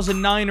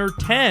 2009 or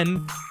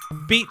 10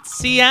 beat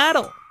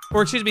Seattle.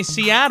 Or, excuse me,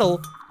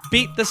 Seattle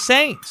beat the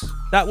Saints.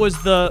 That was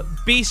the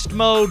beast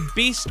mode,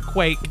 beast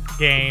quake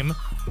game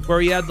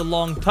where he had the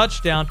long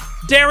touchdown.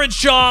 Darren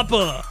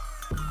Sharper!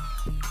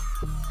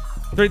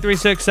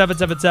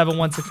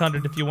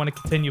 336-777-1600 if you want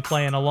to continue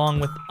playing along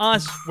with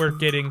us. We're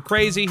getting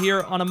crazy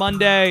here on a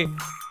Monday.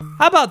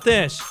 How about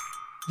this?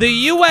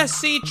 The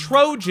USC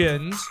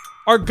Trojans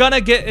are going to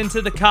get into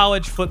the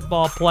college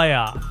football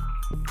playoff.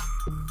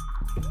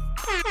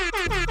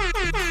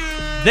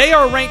 They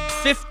are ranked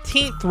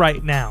 15th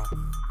right now.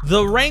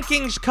 The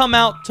rankings come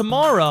out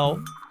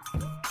tomorrow.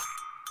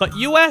 But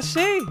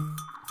USC,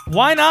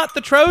 why not the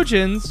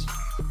Trojans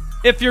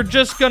if you're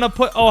just going to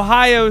put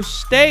Ohio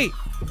State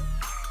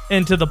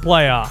into the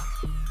playoff?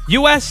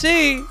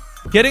 USC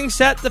getting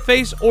set to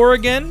face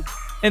Oregon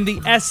in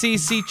the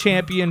SEC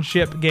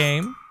championship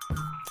game,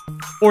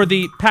 or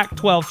the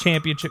Pac-12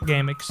 championship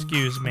game,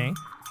 excuse me.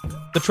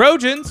 The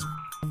Trojans,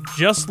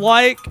 just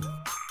like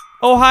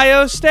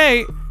Ohio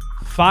State,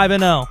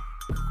 5-0.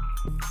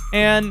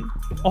 And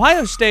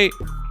Ohio State,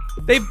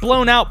 they've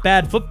blown out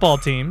bad football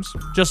teams,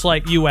 just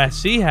like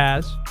USC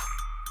has.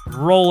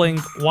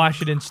 Rolling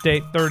Washington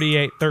State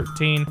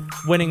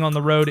 38-13, winning on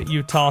the road at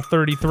Utah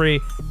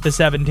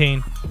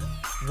 33-17.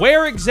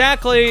 Where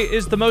exactly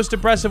is the most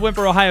impressive win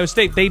for Ohio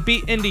State? They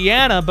beat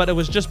Indiana, but it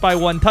was just by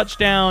 1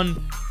 touchdown,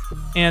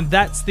 and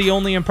that's the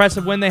only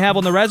impressive win they have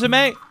on the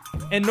resume.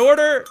 In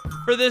order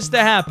for this to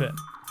happen,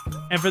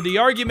 and for the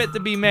argument to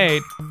be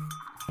made,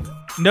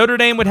 Notre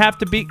Dame would have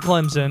to beat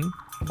Clemson,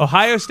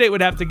 Ohio State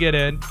would have to get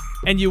in,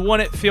 and you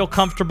wouldn't feel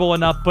comfortable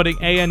enough putting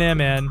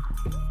A&M in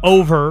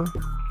over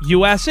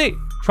USC.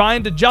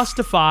 Trying to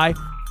justify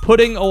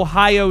putting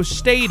Ohio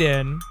State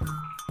in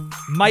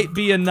might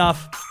be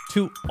enough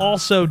to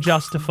also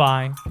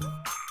justify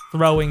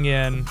throwing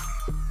in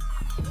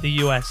the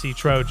USC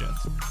Trojans.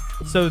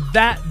 So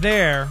that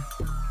there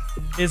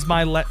is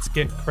my let's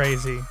get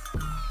crazy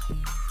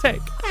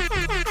take.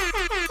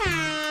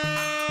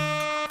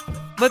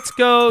 Let's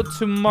go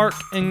to Mark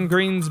in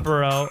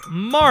Greensboro.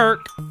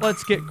 Mark,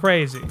 let's get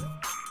crazy.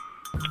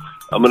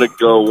 I'm going to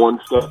go one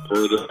step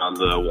further on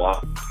the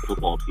Washington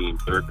football team.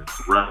 They're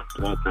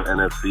representing the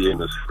NFC in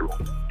the Super Bowl.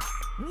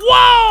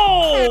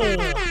 Whoa!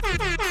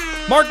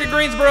 Mark in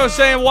Greensboro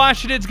saying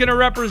Washington's going to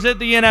represent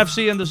the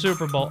NFC in the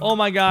Super Bowl. Oh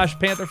my gosh,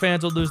 Panther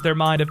fans will lose their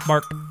mind if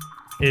Mark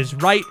is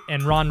right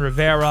and Ron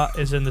Rivera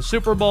is in the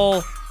Super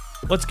Bowl.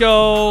 Let's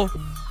go.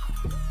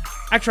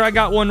 Actually, I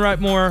got one right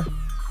more.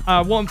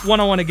 One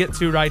I want to get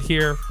to right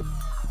here.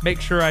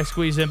 Make sure I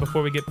squeeze in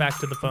before we get back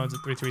to the phones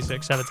at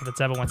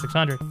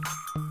 336-777-1600.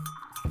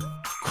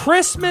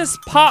 Christmas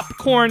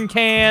popcorn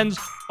cans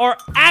are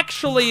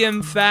actually,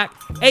 in fact,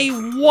 a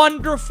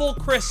wonderful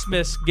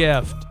Christmas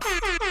gift.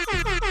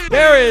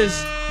 There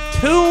is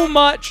too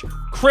much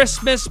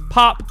Christmas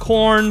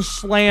popcorn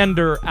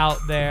slander out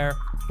there.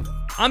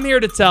 I'm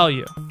here to tell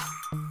you,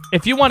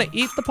 if you want to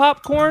eat the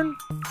popcorn,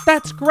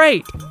 that's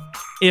great.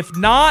 If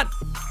not,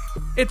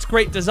 It's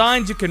great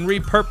designs. You can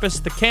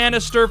repurpose the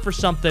canister for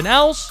something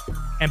else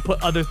and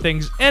put other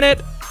things in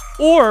it.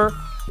 Or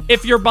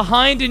if you're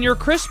behind in your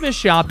Christmas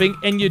shopping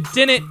and you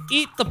didn't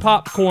eat the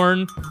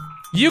popcorn,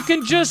 you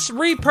can just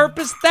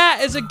repurpose that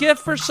as a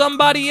gift for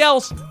somebody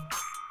else.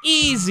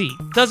 Easy.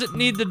 Doesn't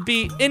need to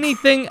be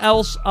anything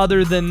else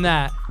other than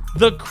that.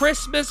 The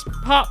Christmas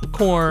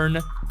popcorn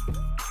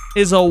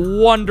is a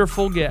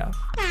wonderful gift.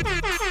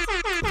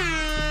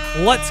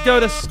 Let's go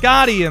to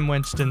Scotty in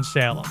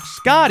Winston-Salem.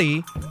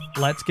 Scotty,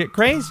 let's get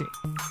crazy.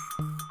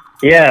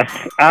 Yes,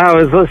 I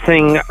was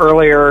listening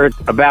earlier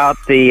about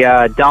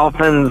the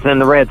Dolphins and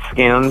the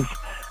Redskins.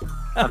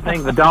 I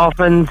think the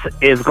Dolphins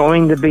is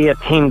going to be a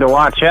team to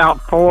watch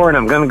out for, and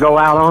I'm going to go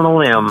out on a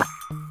limb.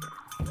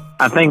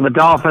 I think the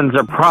Dolphins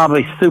are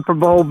probably Super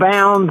Bowl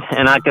bound,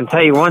 and I can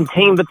tell you one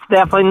team that's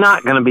definitely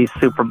not going to be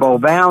Super Bowl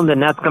bound,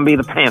 and that's going to be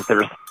the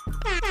Panthers.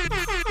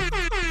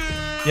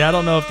 Yeah, I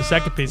don't know if the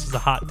second piece is a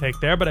hot take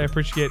there, but I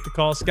appreciate the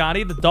call,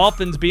 Scotty. The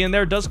Dolphins being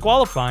there does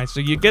qualify, so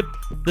you get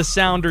the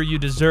sounder you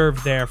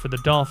deserve there for the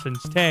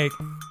Dolphins take.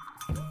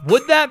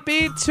 Would that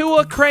be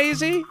Tua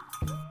crazy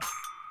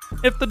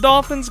if the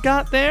Dolphins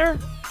got there?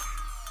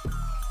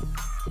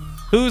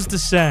 Who's to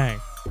say?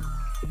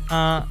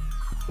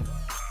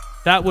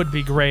 That would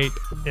be great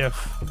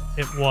if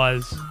it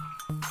was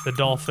the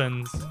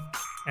Dolphins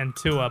and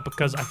Tua,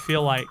 because I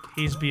feel like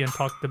he's being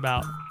talked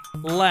about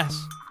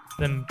less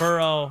than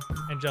Burrow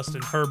and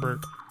Justin Herbert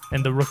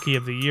in the Rookie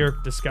of the Year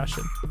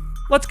discussion.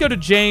 Let's go to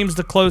James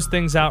to close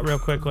things out real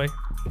quickly.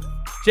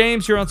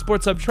 James, you're on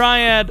Sports Hub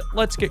Triad.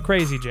 Let's get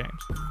crazy, James.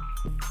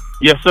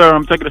 Yes, sir.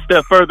 I'm taking a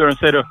step further and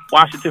say the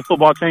Washington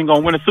football team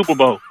going to win a Super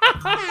Bowl.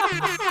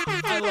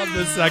 I love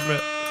this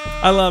segment.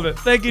 I love it.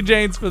 Thank you,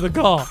 James, for the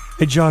call.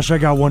 Hey, Josh, I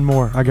got one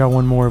more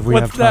if we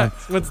have time.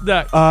 What's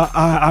next?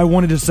 I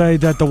wanted to say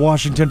that the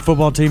Washington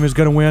football team is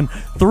going to win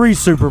 3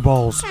 Super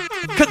Bowls.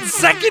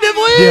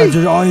 Consecutively? Yeah,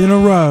 just all in a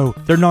row.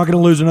 They're not going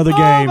to lose another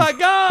game my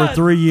God. for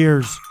 3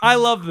 years. I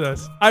love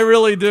this. I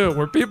really do,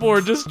 where people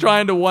are just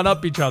trying to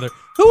one-up each other.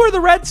 Who are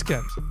the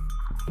Redskins?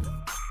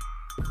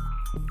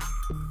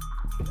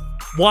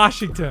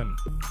 Washington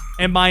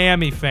and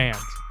Miami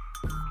fans.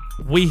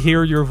 We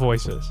hear your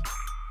voices.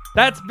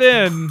 That's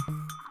been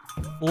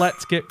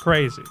Let's Get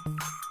Crazy.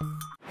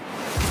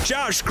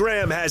 Josh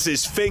Graham has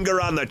his finger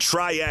on the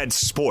Triad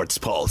Sports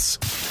Pulse.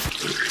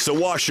 So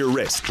wash your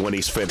wrist when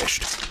he's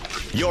finished.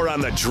 You're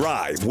on The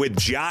Drive with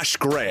Josh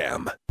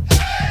Graham.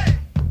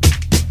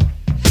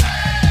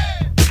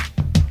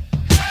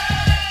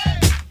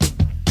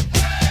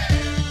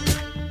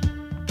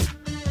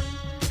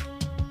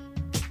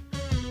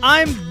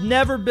 I've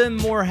never been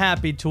more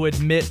happy to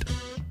admit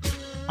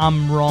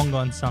I'm wrong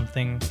on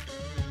something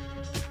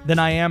than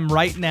I am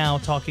right now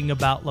talking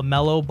about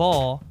LaMelo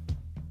Ball,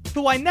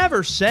 who I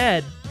never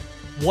said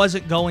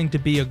wasn't going to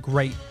be a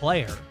great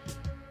player.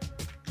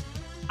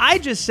 I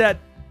just said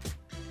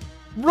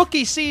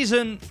rookie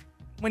season,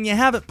 when you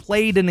haven't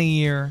played in a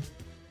year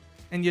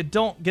and you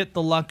don't get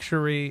the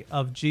luxury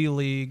of G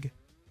League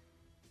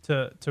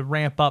to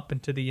ramp up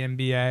into the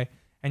NBA,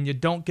 and you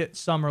don't get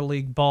Summer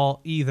League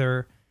ball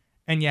either,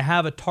 and you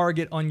have a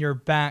target on your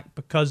back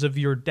because of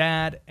your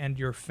dad and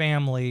your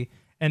family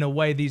in a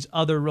way these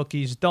other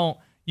rookies don't,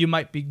 you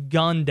might be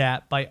gunned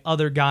at by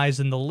other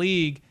guys in the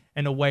league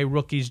in a way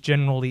rookies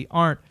generally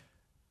aren't.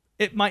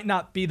 It might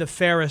not be the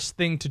fairest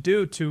thing to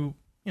do to,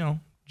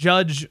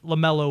 judge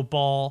LaMelo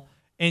Ball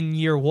in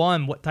year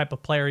one, what type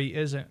of player he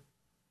isn't,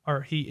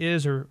 or he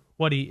is, or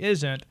what he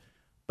isn't.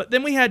 But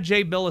then we had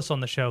Jay Billis on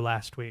the show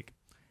last week,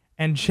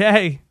 and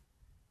Jay,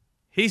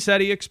 he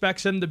said he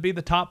expects him to be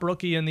the top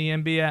rookie in the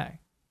NBA,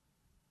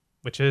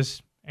 which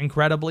is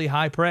incredibly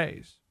high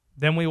praise.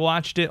 Then we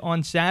watched it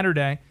on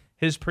Saturday,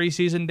 his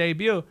preseason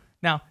debut.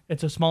 Now,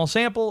 it's a small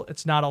sample.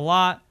 It's not a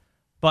lot.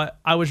 But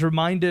I was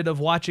reminded of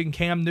watching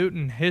Cam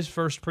Newton, his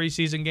first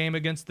preseason game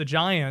against the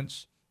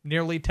Giants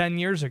nearly 10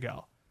 years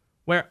ago,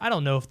 where I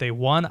don't know if they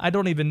won. I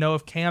don't even know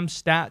if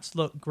Cam's stats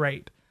look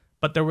great.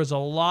 But there was a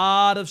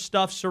lot of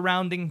stuff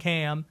surrounding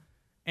Cam.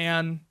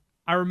 And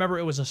I remember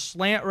it was a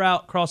slant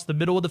route across the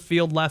middle of the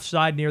field, left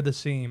side near the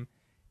seam.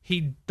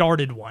 He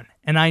darted one.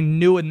 And I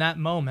knew in that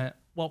moment,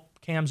 well,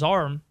 Cam's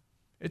arm,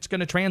 it's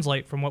going to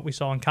translate from what we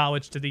saw in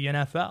college to the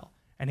NFL,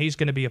 and he's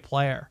going to be a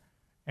player.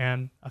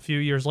 And a few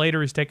years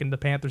later, he's taken the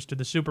Panthers to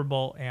the Super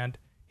Bowl, and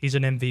he's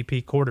an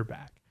MVP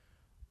quarterback.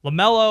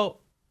 LaMelo,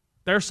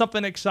 there's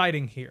something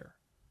exciting here.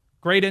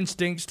 Great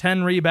instincts,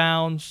 10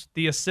 rebounds,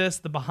 the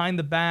assist, the behind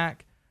the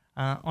back,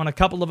 on a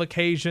couple of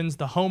occasions,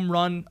 the home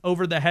run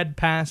over the head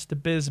pass to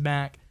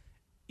Bismack.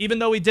 Even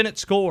though he didn't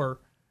score,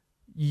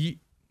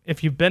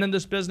 if you've been in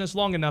this business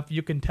long enough,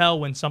 you can tell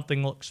when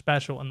something looks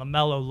special, and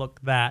LaMelo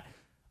looked that.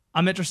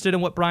 I'm interested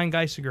in what Brian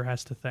Geisinger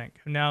has to think,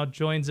 who now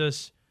joins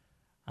us.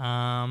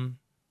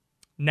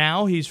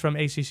 Now he's from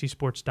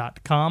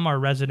ACCSports.com, our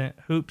resident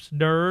hoops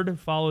nerd,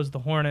 follows the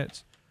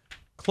Hornets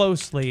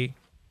closely.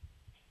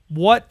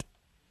 What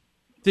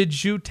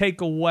did you take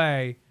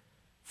away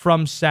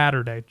from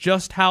Saturday?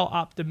 Just how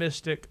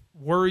optimistic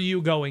were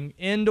you going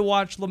in to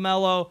watch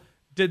LaMelo?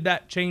 Did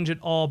that change at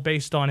all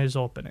based on his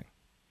opening?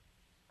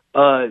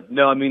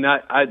 No, I mean,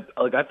 I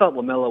thought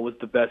LaMelo was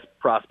the best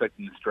prospect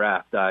in this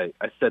draft. I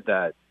said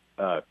that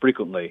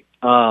frequently,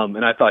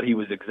 and I thought he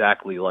was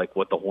exactly like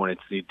what the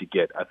Hornets need to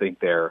get. I think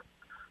they're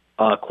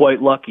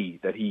quite lucky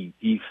that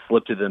he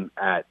slipped to them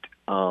at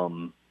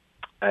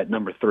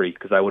number 3,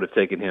 because I would have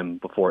taken him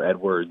before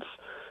Edwards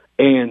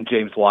and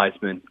James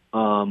Wiseman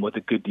with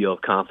a good deal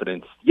of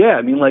confidence. Yeah,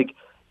 I mean, like,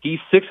 he's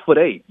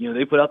 6'8". You know,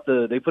 they put out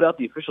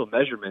the official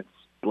measurements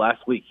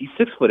last week. He's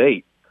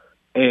 6'8",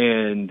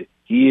 and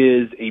he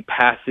is a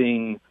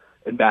passing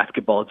and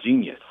basketball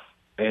genius,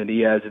 and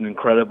he has an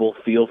incredible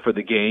feel for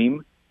the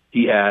game.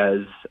 He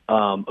has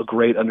a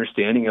great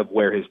understanding of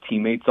where his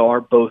teammates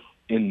are, both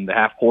in the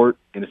half court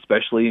and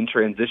especially in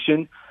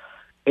transition.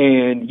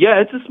 And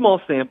yeah, it's a small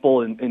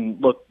sample.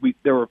 And look,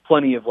 there were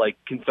plenty of like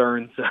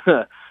concerns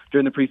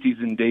during the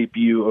preseason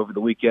debut over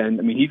the weekend.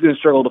 I mean, he's going to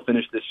struggle to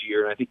finish this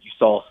year, and I think you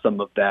saw some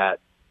of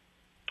that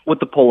with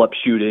the pull-up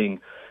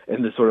shooting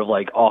and the sort of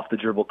like off the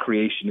dribble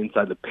creation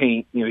inside the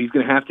paint. You know, he's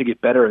going to have to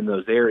get better in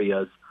those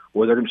areas,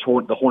 where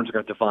the Horns are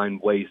going to have to find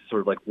ways to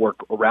sort of like work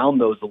around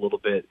those a little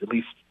bit, at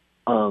least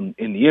in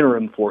the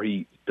interim, before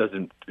he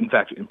doesn't, in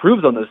fact,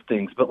 improves on those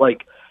things. But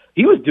like,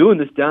 he was doing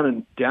this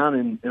down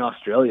in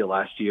Australia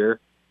last year.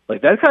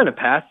 Like, that kind of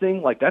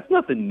passing, like, that's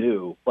nothing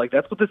new. Like,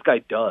 that's what this guy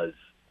does.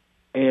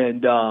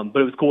 And but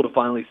it was cool to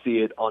finally see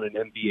it on an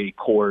NBA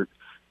court.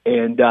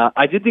 And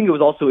I did think it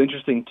was also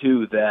interesting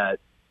too that,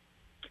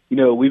 you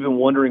know, we've been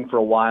wondering for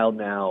a while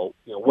now,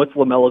 you know, what's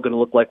LaMelo going to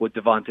look like with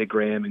Devontae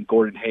Graham and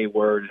Gordon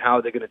Hayward, and how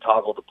are they going to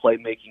toggle the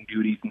playmaking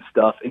duties and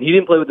stuff? And he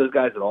didn't play with those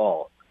guys at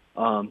all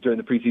during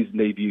the preseason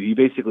debut. He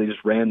basically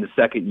just ran the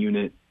second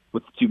unit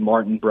with the 2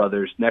 Martin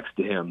brothers next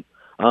to him.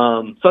 So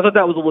I thought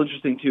that was a little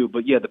interesting too.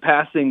 But yeah, the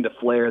passing, the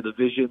flair, the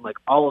vision, like,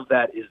 all of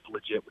that is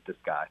legit with this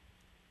guy.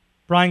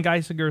 Brian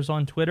Geisinger is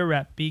on Twitter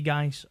at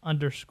bgeis_bird.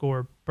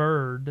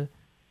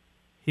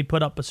 He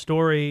put up a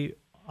story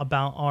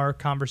about our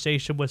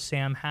conversation with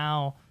Sam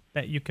Howell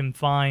that you can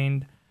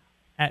find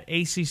at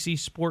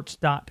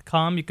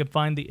ACCsports.com. You can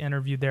find the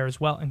interview there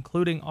as well,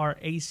 including our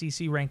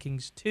ACC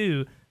rankings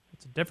too.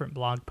 It's a different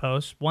blog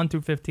post. 1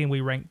 through 15, we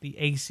ranked the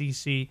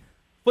ACC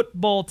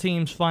football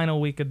team's final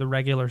week of the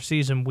regular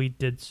season. We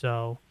did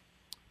so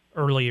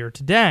earlier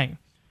today.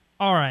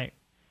 All right.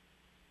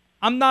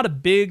 I'm not a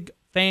big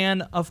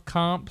fan of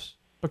comps,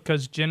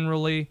 because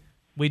generally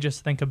we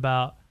just think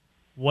about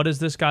what does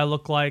this guy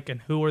look like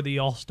and who are the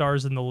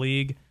all-stars in the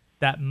league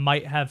that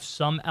might have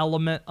some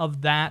element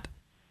of that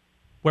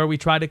where we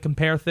try to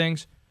compare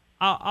things.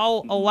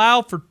 I'll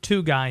allow for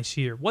 2 guys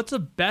here. What's a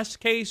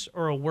best case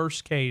or a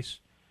worst case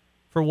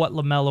for what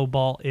LaMelo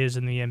Ball is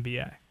in the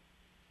NBA?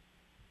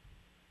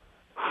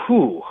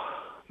 Whew,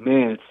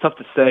 man, it's tough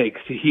to say,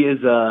 because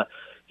he's a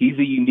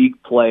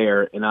unique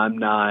player, and I'm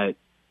not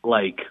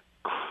like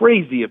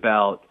crazy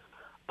about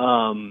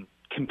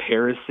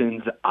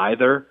comparisons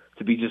either,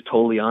 to be just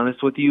totally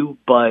honest with you.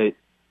 But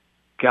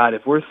God,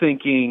 if we're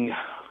thinking,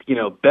 you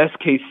know, best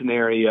case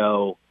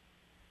scenario,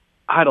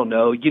 I don't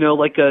know, you know,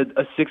 like a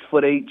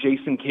 6'8"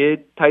 Jason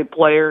Kidd type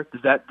player.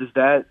 Does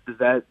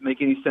that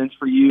make any sense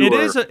for you?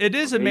 It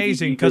is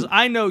amazing, because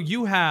I know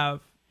you have.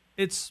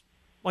 It's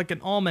like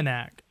an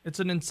almanac. It's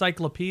an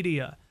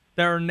encyclopedia.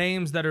 There are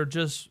names that are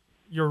just,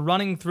 you're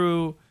running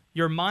through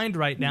your mind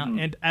right now. Mm-hmm.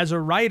 And as a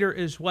writer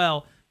as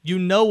well, you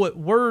know what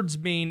words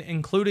mean,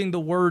 including the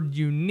word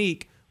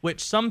unique,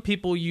 which some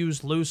people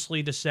use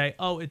loosely to say,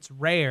 oh, it's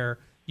rare.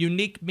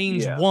 Unique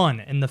means one.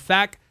 And the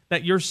fact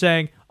that you're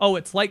saying, oh,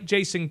 it's like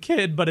Jason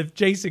Kidd, but if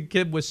Jason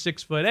Kidd was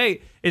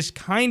 6'8", is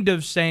kind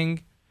of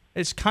saying,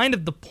 it's kind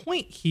of the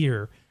point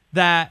here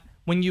that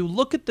when you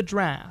look at the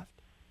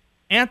draft,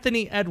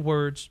 Anthony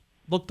Edwards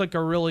looked like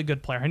a really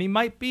good player, and he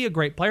might be a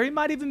great player. He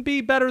might even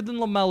be better than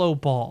LaMelo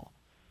Ball.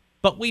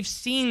 But we've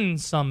seen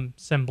some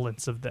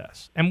semblance of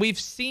this, and we've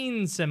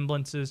seen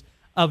semblances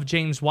of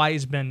James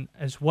Wiseman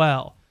as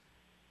well.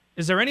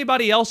 Is there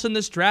anybody else in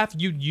this draft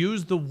you'd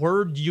use the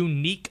word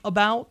unique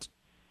about?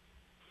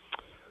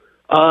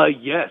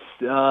 Yes.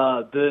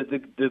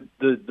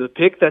 The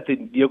pick that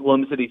the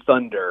Oklahoma City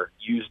Thunder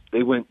used,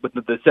 they went with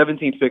the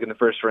 17th pick in the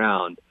first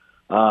round.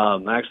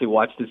 I actually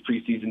watched his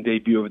preseason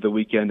debut over the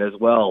weekend as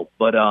well.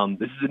 But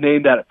this is a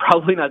name that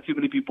probably not too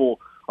many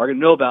people are going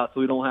to know about, so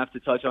we don't have to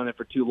touch on it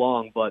for too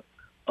long. But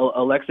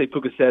Alexei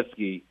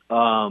Pukasevsky,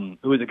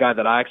 who is a guy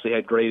that I actually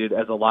had graded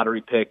as a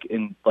lottery pick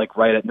in like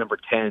right at number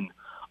 10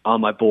 on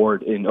my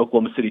board, in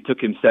Oklahoma City, took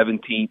him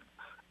 17th.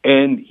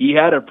 And he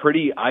had a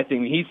pretty, I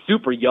think, he's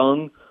super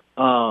young,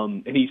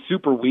 and he's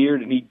super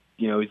weird, and he's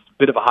a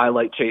bit of a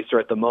highlight chaser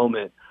at the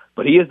moment.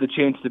 But he has the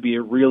chance to be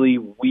a really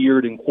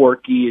weird and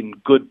quirky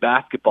and good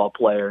basketball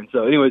player. And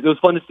so, anyways, it was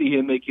fun to see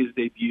him make his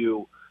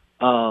debut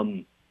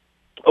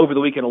over the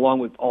weekend, along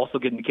with also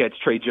getting to catch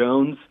Trey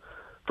Jones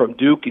from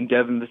Duke and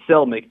Devin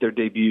Vassell make their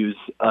debuts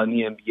in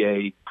the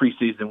NBA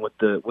preseason with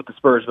the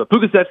Spurs. But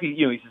Pukasevsky,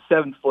 he's a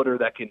 7-footer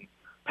that can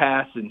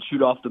pass and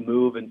shoot off the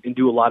move and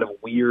do a lot of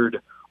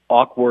weird,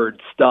 awkward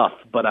stuff.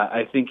 But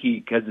I think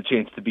he has the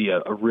chance to be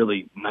a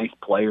really nice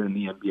player in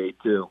the NBA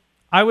too.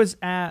 I was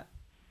at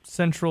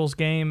Central's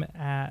game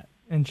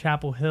in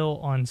Chapel Hill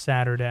on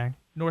Saturday.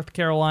 North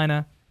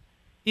Carolina,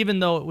 even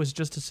though it was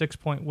just a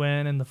 6-point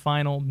win and the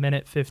final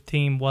minute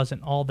 15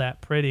 wasn't all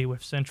that pretty,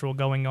 with Central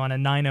going on a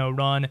 9-0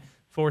 run,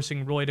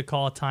 forcing Roy to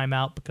call a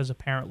timeout because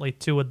apparently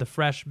 2 of the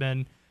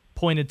freshmen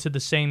pointed to the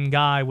same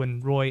guy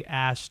when Roy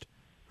asked,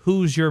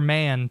 "Who's your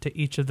man?" to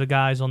each of the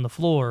guys on the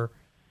floor.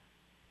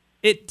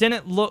 It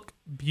didn't look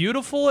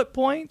beautiful at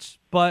points,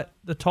 but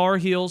the Tar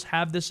Heels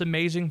have this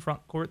amazing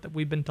front court that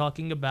we've been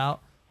talking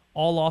about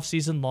all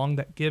offseason long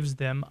that gives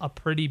them a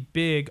pretty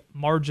big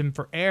margin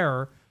for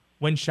error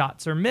when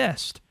shots are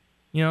missed.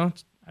 You know,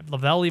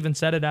 Lavelle even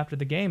said it after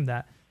the game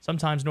that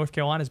sometimes North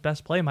Carolina's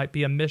best play might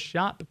be a missed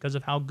shot because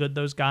of how good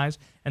those guys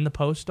in the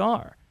post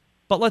are.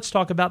 But let's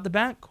talk about the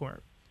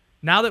backcourt.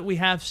 Now that we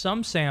have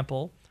some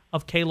sample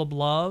of Caleb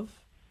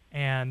Love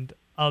and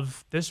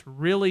of this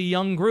really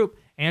young group,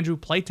 Andrew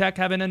Platek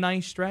having a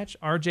nice stretch,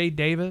 RJ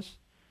Davis,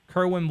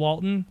 Kerwin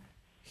Walton,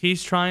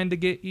 he's trying to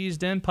get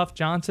eased in, Puff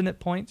Johnson at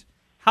points.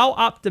 How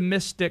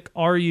optimistic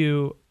are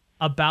you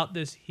about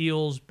this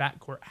Heels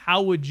backcourt?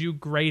 How would you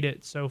grade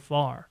it so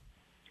far?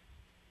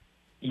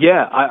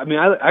 Yeah, I mean,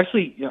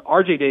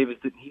 RJ Davis,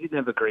 he didn't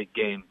have a great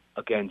game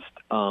against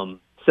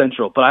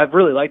Central, but I've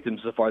really liked him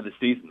so far this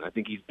season. I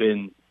think he's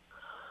been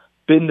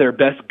their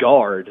best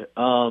guard.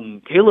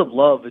 Caleb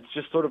Love, it's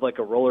just sort of like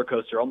a roller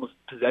coaster, almost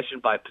possession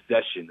by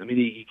possession. I mean,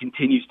 he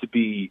continues to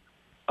be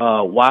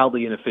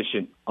wildly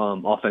inefficient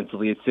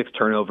offensively. It's 6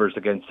 turnovers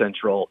against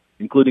Central,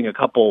 including a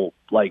couple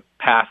like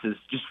passes,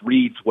 just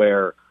reads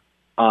where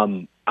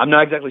I'm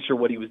not exactly sure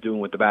what he was doing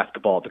with the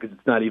basketball, because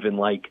it's not even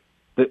like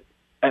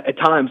at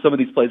times some of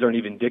these plays aren't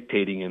even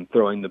dictating him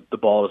throwing the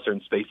ball to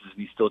certain spaces, and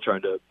he's still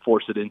trying to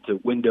force it into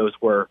windows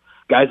where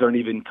guys aren't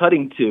even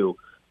cutting to.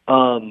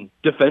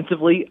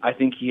 Defensively, I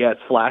think he has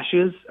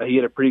flashes. He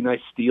had a pretty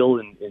nice steal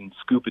in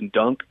scoop and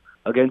dunk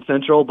against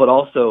Central, but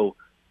also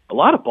a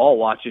lot of ball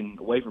watching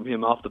away from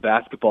him off the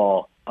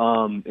basketball.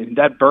 And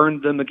that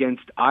burned them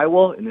against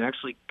Iowa, and it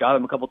actually got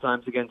him a couple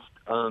times against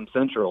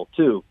Central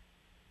too.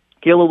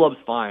 Caleb Love's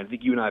fine. I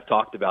think you and I have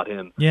talked about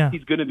him. Yeah.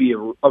 He's going to be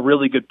a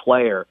really good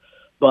player,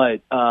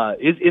 but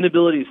his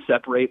inability to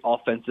separate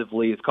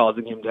offensively is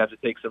causing him to have to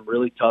take some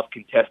really tough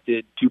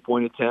contested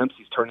 2-point attempts.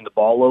 He's turning the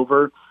ball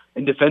over.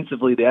 And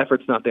defensively, the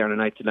effort's not there on a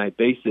night-to-night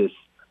basis.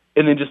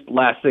 And then just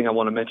last thing I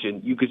want to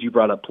mention, because you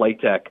brought up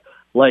Platek,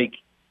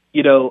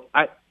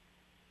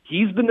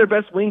 he's been their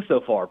best wing so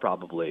far,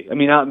 probably. I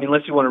mean,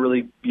 unless you want to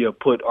really,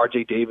 put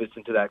R.J. Davis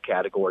into that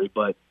category,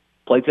 but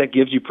Platek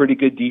gives you pretty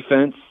good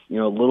defense, a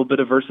little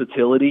bit of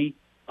versatility,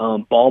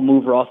 ball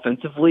mover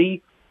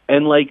offensively,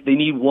 and they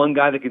need one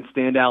guy that can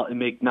stand out and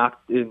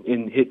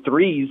and hit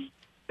threes.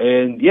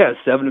 And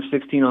 7 of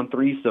 16 on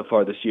threes so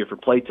far this year for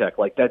Platek.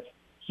 That's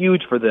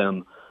huge for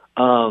them.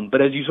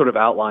 But as you sort of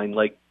outlined,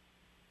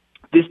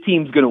 this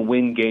team's going to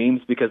win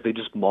games because they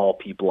just maul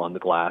people on the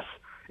glass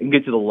and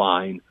get to the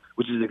line,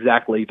 which is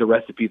exactly the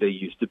recipe they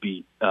used to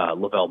beat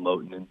Lavelle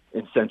Moten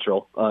in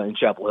Central in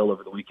Chapel Hill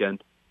over the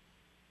weekend.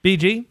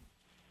 BG,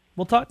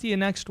 we'll talk to you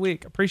next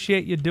week.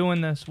 Appreciate you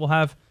doing this. We'll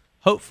have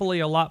hopefully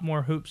a lot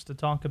more hoops to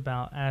talk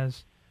about,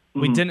 as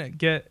we didn't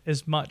get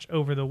as much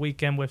over the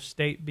weekend with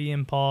State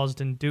being paused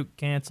and Duke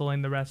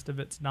canceling the rest of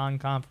its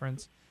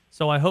non-conference.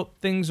 So I hope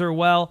things are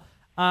well.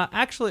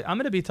 Actually, I'm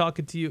going to be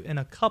talking to you in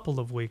a couple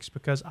of weeks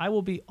because I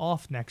will be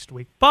off next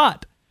week.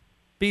 But,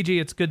 BG,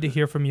 it's good to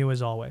hear from you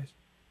as always.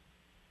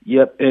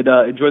 Yep, and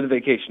enjoy the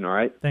vacation, all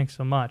right? Thanks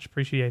so much.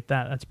 Appreciate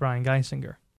that. That's Brian Geisinger.